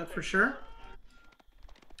would kill that for sure.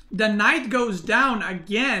 The knight goes down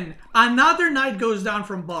again. Another knight goes down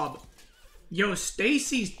from Bob. Yo,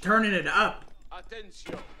 Stacy's turning it up.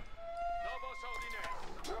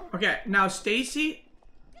 Okay, now Stacy,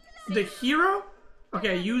 the hero,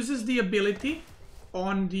 okay, uses the ability.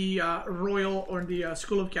 on the Royal or the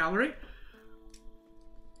School of Cavalry.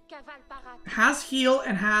 Has heal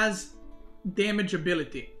and has damage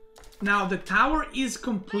ability. Now the tower is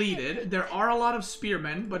completed. There are a lot of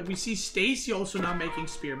spearmen, but we see Stacy also now making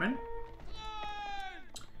spearmen.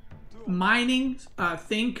 Mining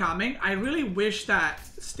thing coming. I really wish that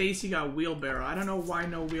Stacy got wheelbarrow. I don't know why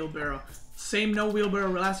no wheelbarrow. Same no wheelbarrow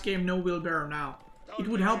last game, no wheelbarrow now. It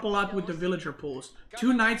would help a lot with the villager pools.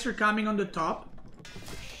 2 knights are coming on the top.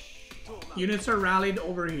 Units are rallied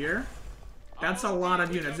over here. That's a lot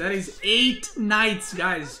of units. That is 8 knights,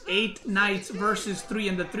 guys. 8 knights versus 3,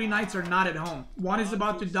 and the 3 knights are not at home. 1 is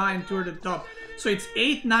about to die and 2 are at the top. So it's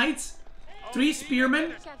 8 knights, 3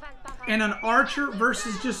 spearmen, and an archer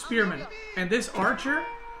versus just spearmen. And this archer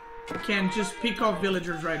can just pick off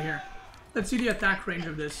villagers right here. Let's see the attack range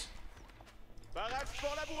of this.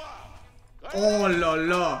 Oh la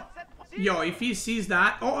la. Yo, if he sees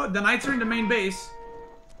that... Oh, the knights are in the main base.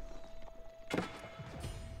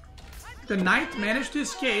 The knight managed to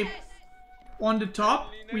escape. On the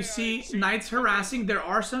top, we see knights harassing. There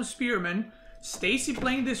are some spearmen. Stacy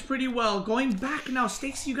playing this pretty well. Going back now.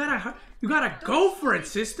 Stacy, you gotta go for it,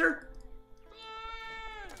 sister.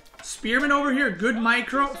 Spearman over here. Good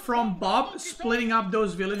micro from Bob, splitting up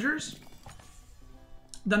those villagers.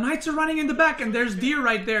 The knights are running in the back, and there's deer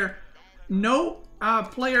right there. No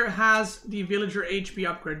player has the villager HP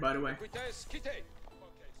upgrade, by the way.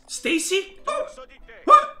 Stacy? Oh.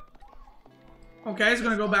 What? Okay, he's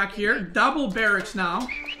gonna go back here. Double barracks now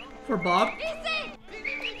for Bob.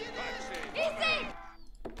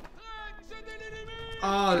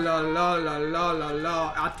 Oh la la la la la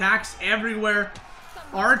la. Attacks everywhere.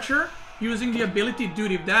 Archer using the ability.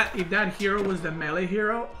 Dude, if that hero was the melee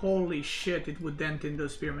hero, holy shit, it would dent in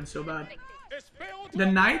those spearmen so bad. The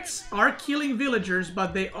knights are killing villagers,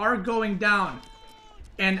 but they are going down.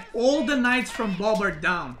 And all the knights from Bob are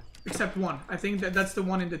down. Except 1. I think that's the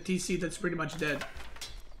one in the TC that's pretty much dead.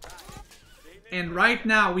 And right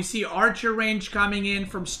now, we see archer range coming in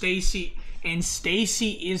from Stacy. And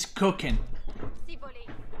Stacy is cooking.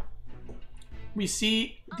 We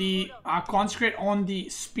see the consecrate on the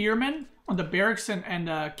spearmen, on the barracks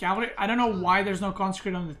and cavalry. I don't know why there's no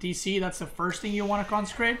consecrate on the TC. That's the first thing you want to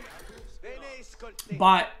consecrate.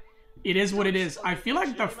 But it is what it is. I feel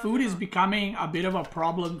like the food is becoming a bit of a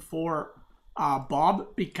problem for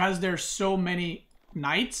Bob because there's so many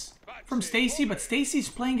knights from Stacy, but Stacy's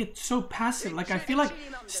playing it so passive. Like, I feel like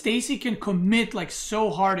Stacy can commit like so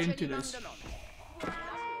hard into this.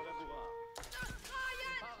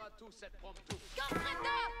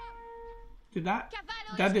 Did that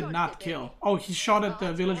did not kill. Oh, he shot at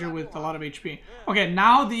the villager with a lot of HP. Okay,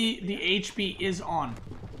 now the HP is on.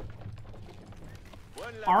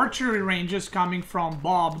 Archery ranges coming from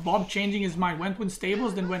Bob. Bob changing his mind. Went with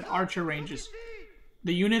stables, then went archer ranges.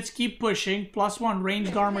 The units keep pushing. +1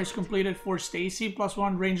 ranged armor is completed for Stacy.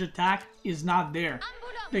 +1 range attack is not there.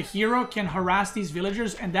 The hero can harass these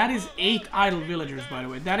villagers, and that is 8 idle villagers, by the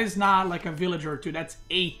way. That is not like a villager or 2. That's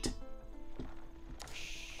 8.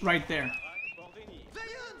 Right there.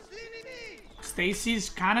 Stacy's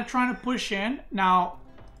kind of trying to push in. Now,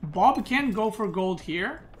 Bob can go for gold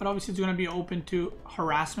here, but obviously it's going to be open to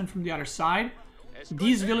harassment from the other side.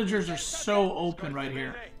 These villagers are so open right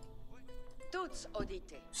here.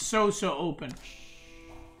 So open.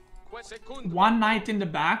 1 knight in the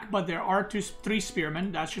back, but there are 3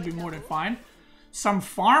 spearmen. That should be more than fine. Some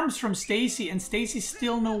farms from Stacy, and Stacy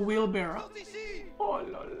still no wheelbarrow. Oh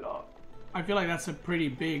la la. I feel like that's a pretty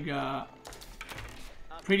big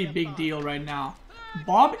deal right now.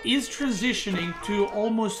 Bob is transitioning to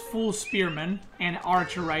almost full spearman and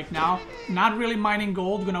archer right now. Not really mining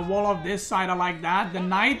gold. Gonna wall off this side. I like that. The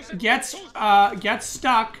knight gets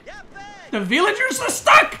stuck. The villagers are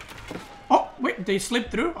stuck. Oh wait, they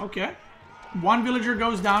slipped through. Okay, 1 villager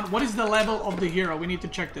goes down. What is the level of the hero? We need to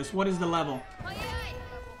check this. What is the level?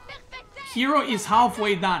 Hero is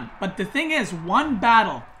halfway done. But the thing is, one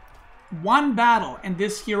battle, and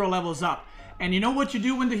this hero levels up. And you know what you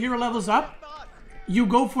do when the hero levels up? You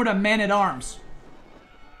go for the man-at-arms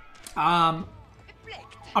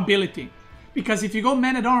ability. Because if you go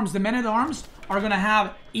man-at-arms, the men-at-arms are going to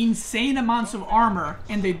have insane amounts of armor,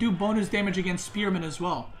 and they do bonus damage against spearmen as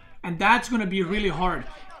well. And that's going to be really hard.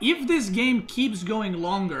 If this game keeps going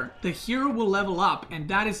longer, the hero will level up, and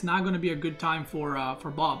that is not going to be a good time for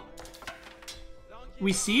Bob.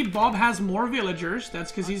 We see Bob has more villagers.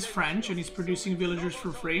 That's because he's French, and he's producing villagers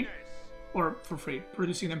for free. Or for free.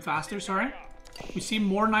 Producing them faster, sorry. We see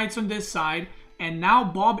more knights on this side, and now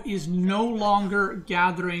Bob is no longer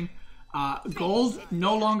gathering gold,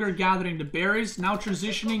 no longer gathering the berries, now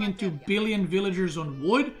transitioning into billion villagers on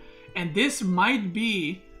wood, And this might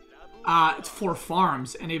be for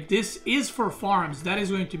farms. And if this is for farms, that is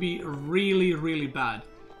going to be really, really bad.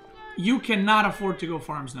 You cannot afford to go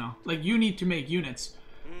farms now. Like, you need to make units.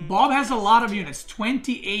 Bob has a lot of units.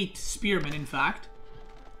 28 spearmen, in fact.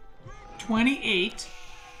 28.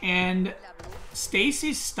 And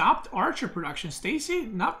Stacy stopped archer production. Stacy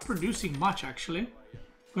not producing much, actually.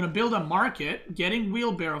 Gonna build a market. Getting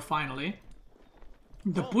wheelbarrow, finally.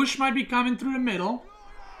 The push might be coming through the middle.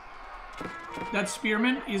 That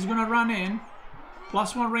spearman is gonna run in.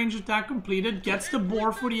 +1 range attack completed. Gets the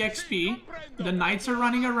boar for the XP. The knights are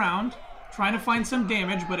running around, trying to find some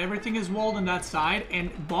damage, but everything is walled on that side.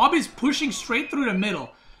 And Bob is pushing straight through the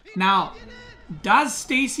middle. Now, does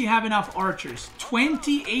Stacy have enough archers?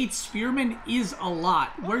 28 spearmen is a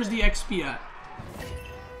lot. Where's the XP at?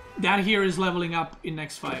 That hero is leveling up in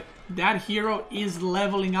next fight. That hero is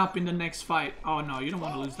leveling up in the next fight. Oh no, you don't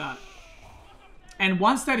want to lose that. And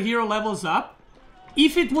once that hero levels up,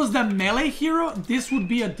 if it was the melee hero, this would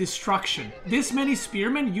be a destruction. This many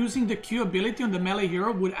spearmen using the Q ability on the melee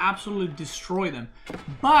hero would absolutely destroy them.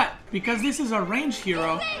 But because this is a ranged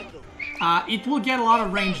hero, it will get a lot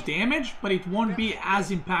of range damage, but it won't be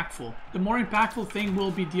as impactful. The more impactful thing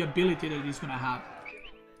will be the ability that he's gonna have.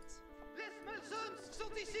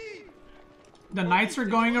 The knights are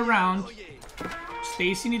going around.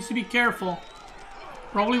 Stacy needs to be careful.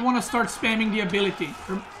 Probably want to start spamming the ability.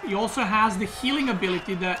 He also has the healing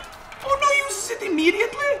ability that... Oh no, uses it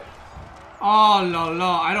immediately? Oh la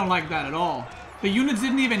la, I don't like that at all. The units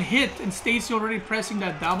didn't even hit and Stacy already pressing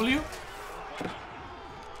that W.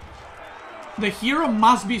 The hero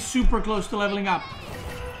must be super close to leveling up.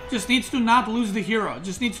 Just needs to not lose the hero.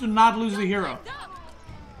 Just needs to not lose the hero.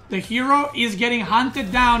 The hero is getting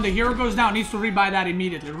hunted down. The hero goes down. Needs to rebuy that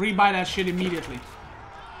immediately. Rebuy that shit immediately.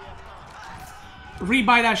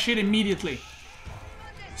 Rebuy that shit immediately.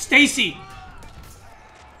 Stacy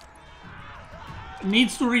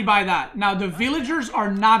needs to rebuy that. Now, the villagers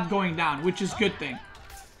are not going down, which is a good thing.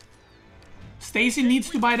 Stacy needs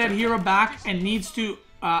to buy that hero back and needs to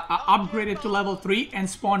upgrade it to level 3 and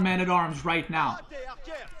spawn man-at-arms right now.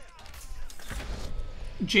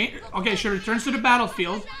 Okay, she returns to the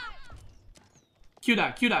battlefield. Q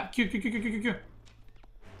that, Q that. Q, Q, Q, Q, Q, Q, Q.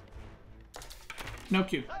 No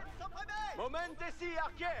Q.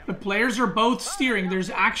 The players are both steering.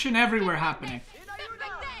 There's action everywhere happening.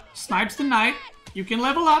 Snipes the knight. You can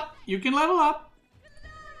level up. You can level up.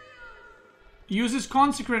 Uses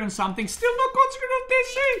consecrate on something. Still no consecrate on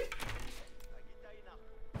DC.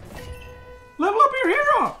 Level up your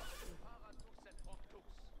hero.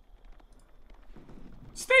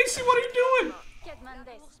 Stacy, what are you doing?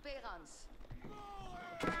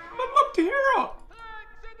 Level up the hero.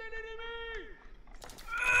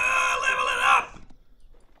 Level it up.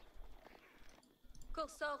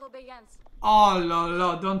 Oh la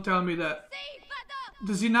la, don't tell me that.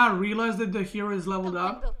 Does he not realize that the hero is leveled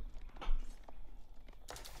up?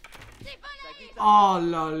 Oh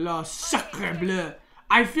la la, sacre bleu.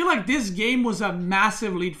 I feel like this game was a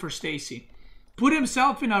massive lead for Stacy. Put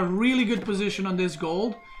himself in a really good position on this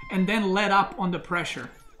gold and then let up on the pressure.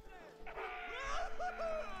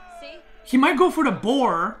 He might go for the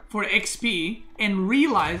boar for XP and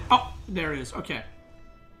realize... Oh, there it is. Okay.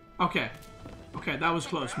 Okay. Okay, that was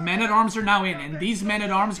close. Men-at-arms are now in. And these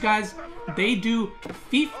men-at-arms, guys, they do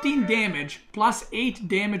 15 damage plus 8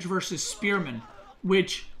 damage versus spearmen,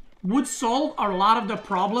 which would solve a lot of the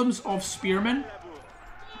problems of spearmen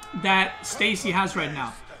that Stacy has right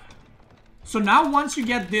now. So now once you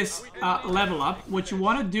get this level up, what you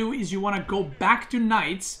want to do is you want to go back to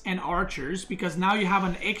knights and archers, because now you have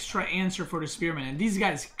an extra answer for the spearmen. And these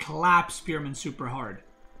guys clap spearmen super hard.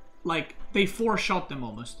 Like, they 4-shot them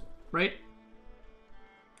almost, right?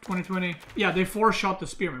 2020. Yeah, they 4-shot the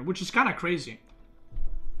spearmen, which is kind of crazy.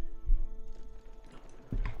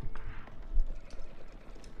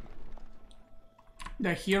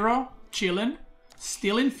 The hero, chillin',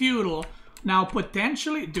 still in feudal. Now,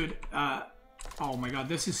 potentially, dude, oh my god,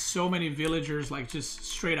 this is so many villagers, like, just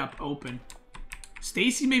straight up open.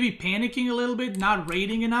 Stacy may be panicking a little bit, not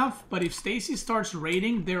raiding enough, but if Stacy starts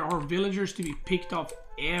raiding, there are villagers to be picked off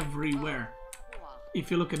everywhere. If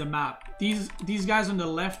you look at the map. These guys on the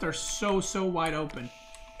left are so wide open.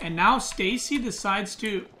 And now Stacy decides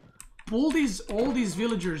to pull all these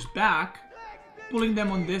villagers back, pulling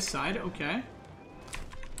them on this side, okay.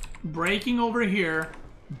 Breaking over here.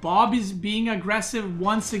 Bob is being aggressive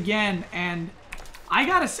once again, and I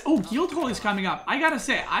gotta say, oh, Guildhall is coming up. I gotta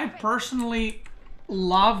say, I personally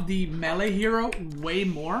love the melee hero way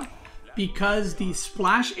more because the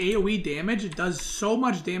splash AoE damage does so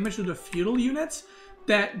much damage to the feudal units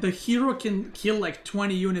that the hero can kill like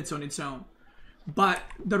 20 units on its own. But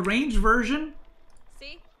the range version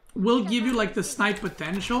will give you like the snipe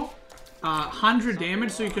potential, 100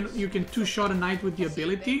 damage, so you can two-shot a knight with the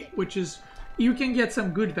ability, which is, you can get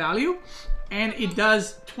some good value, and it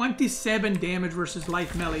does 27 damage versus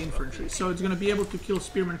light melee infantry, so it's going to be able to kill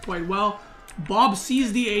spearmen quite well. Bob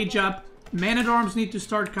sees the age up. Man-at-arms need to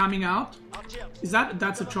start coming out.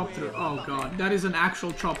 That's a chop through? Oh god, that is an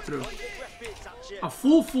actual chop through. A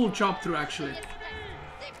full chop through, actually.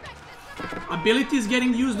 Ability is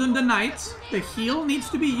getting used on the knights. The heal needs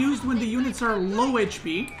to be used when the units are low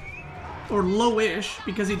HP, or low-ish,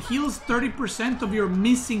 because it heals 30% of your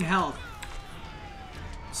missing health.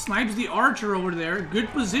 Snipes the archer over there. Good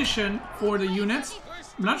position for the units.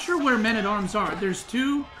 I'm not sure where men-at-arms are. There's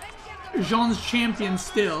two Jean's champions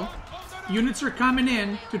still. Units are coming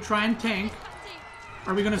in to try and tank.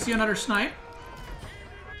 Are we gonna see another snipe?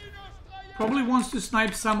 Probably wants to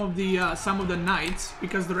snipe some of the knights,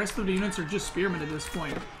 because the rest of the units are just spearmen at this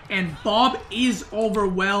point. And Bob is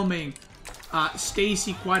overwhelming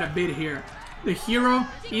Stacy quite a bit here. The hero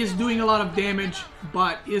is doing a lot of damage,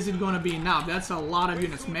 but is it going to be enough? That's a lot of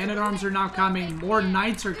units. Man-at-arms are now coming. More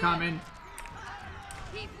knights are coming.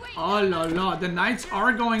 Oh la la. The knights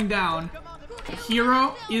are going down.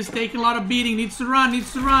 Hero is taking a lot of beating. Needs to run.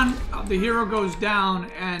 Needs to run. The hero goes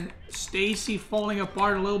down, and Stacy falling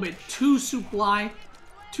apart a little bit. 2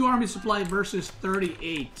 army supply versus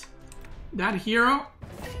 38. That hero,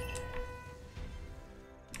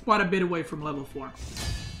 quite a bit away from level 4.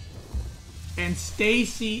 And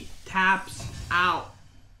Stacy taps out.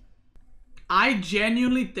 I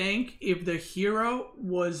genuinely think if the hero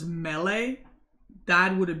was melee,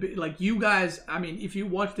 that would have been, like, you guys, I mean, if you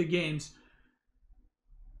watch the games,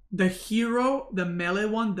 the hero, the melee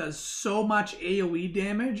one, does so much AoE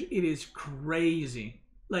damage. It is crazy.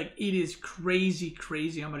 Like, it is crazy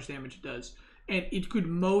how much damage it does. And it could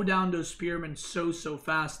mow down those spearmen so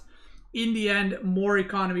fast. In the end, more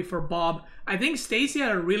economy for Bob. I think Stacy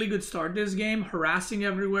had a really good start this game, harassing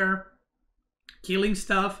everywhere, killing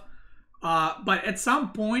stuff. But at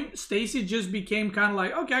some point, Stacy just became kind of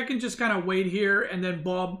like, okay, I can just kind of wait here. And then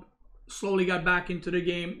Bob slowly got back into the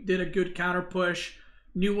game, did a good counter push,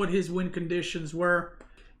 knew what his win conditions were.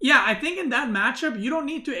 Yeah, I think in that matchup, you don't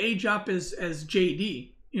need to age up as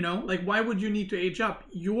JD. You know, like, why would you need to age up?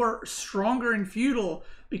 You're stronger in feudal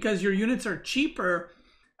because your units are cheaper.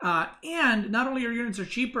 And not only your units are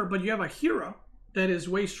cheaper, but you have a hero that is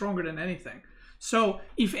way stronger than anything. So,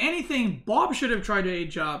 if anything, Bob should have tried to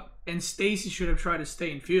age up, and Stacy should have tried to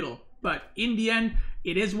stay in feudal. But in the end,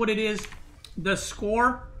 it is what it is. The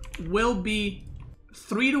score will be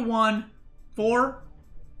 3-1 for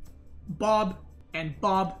Bob, and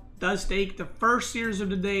Bob does take the first series of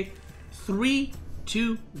the day,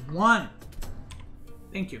 3-1.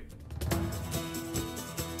 Thank you.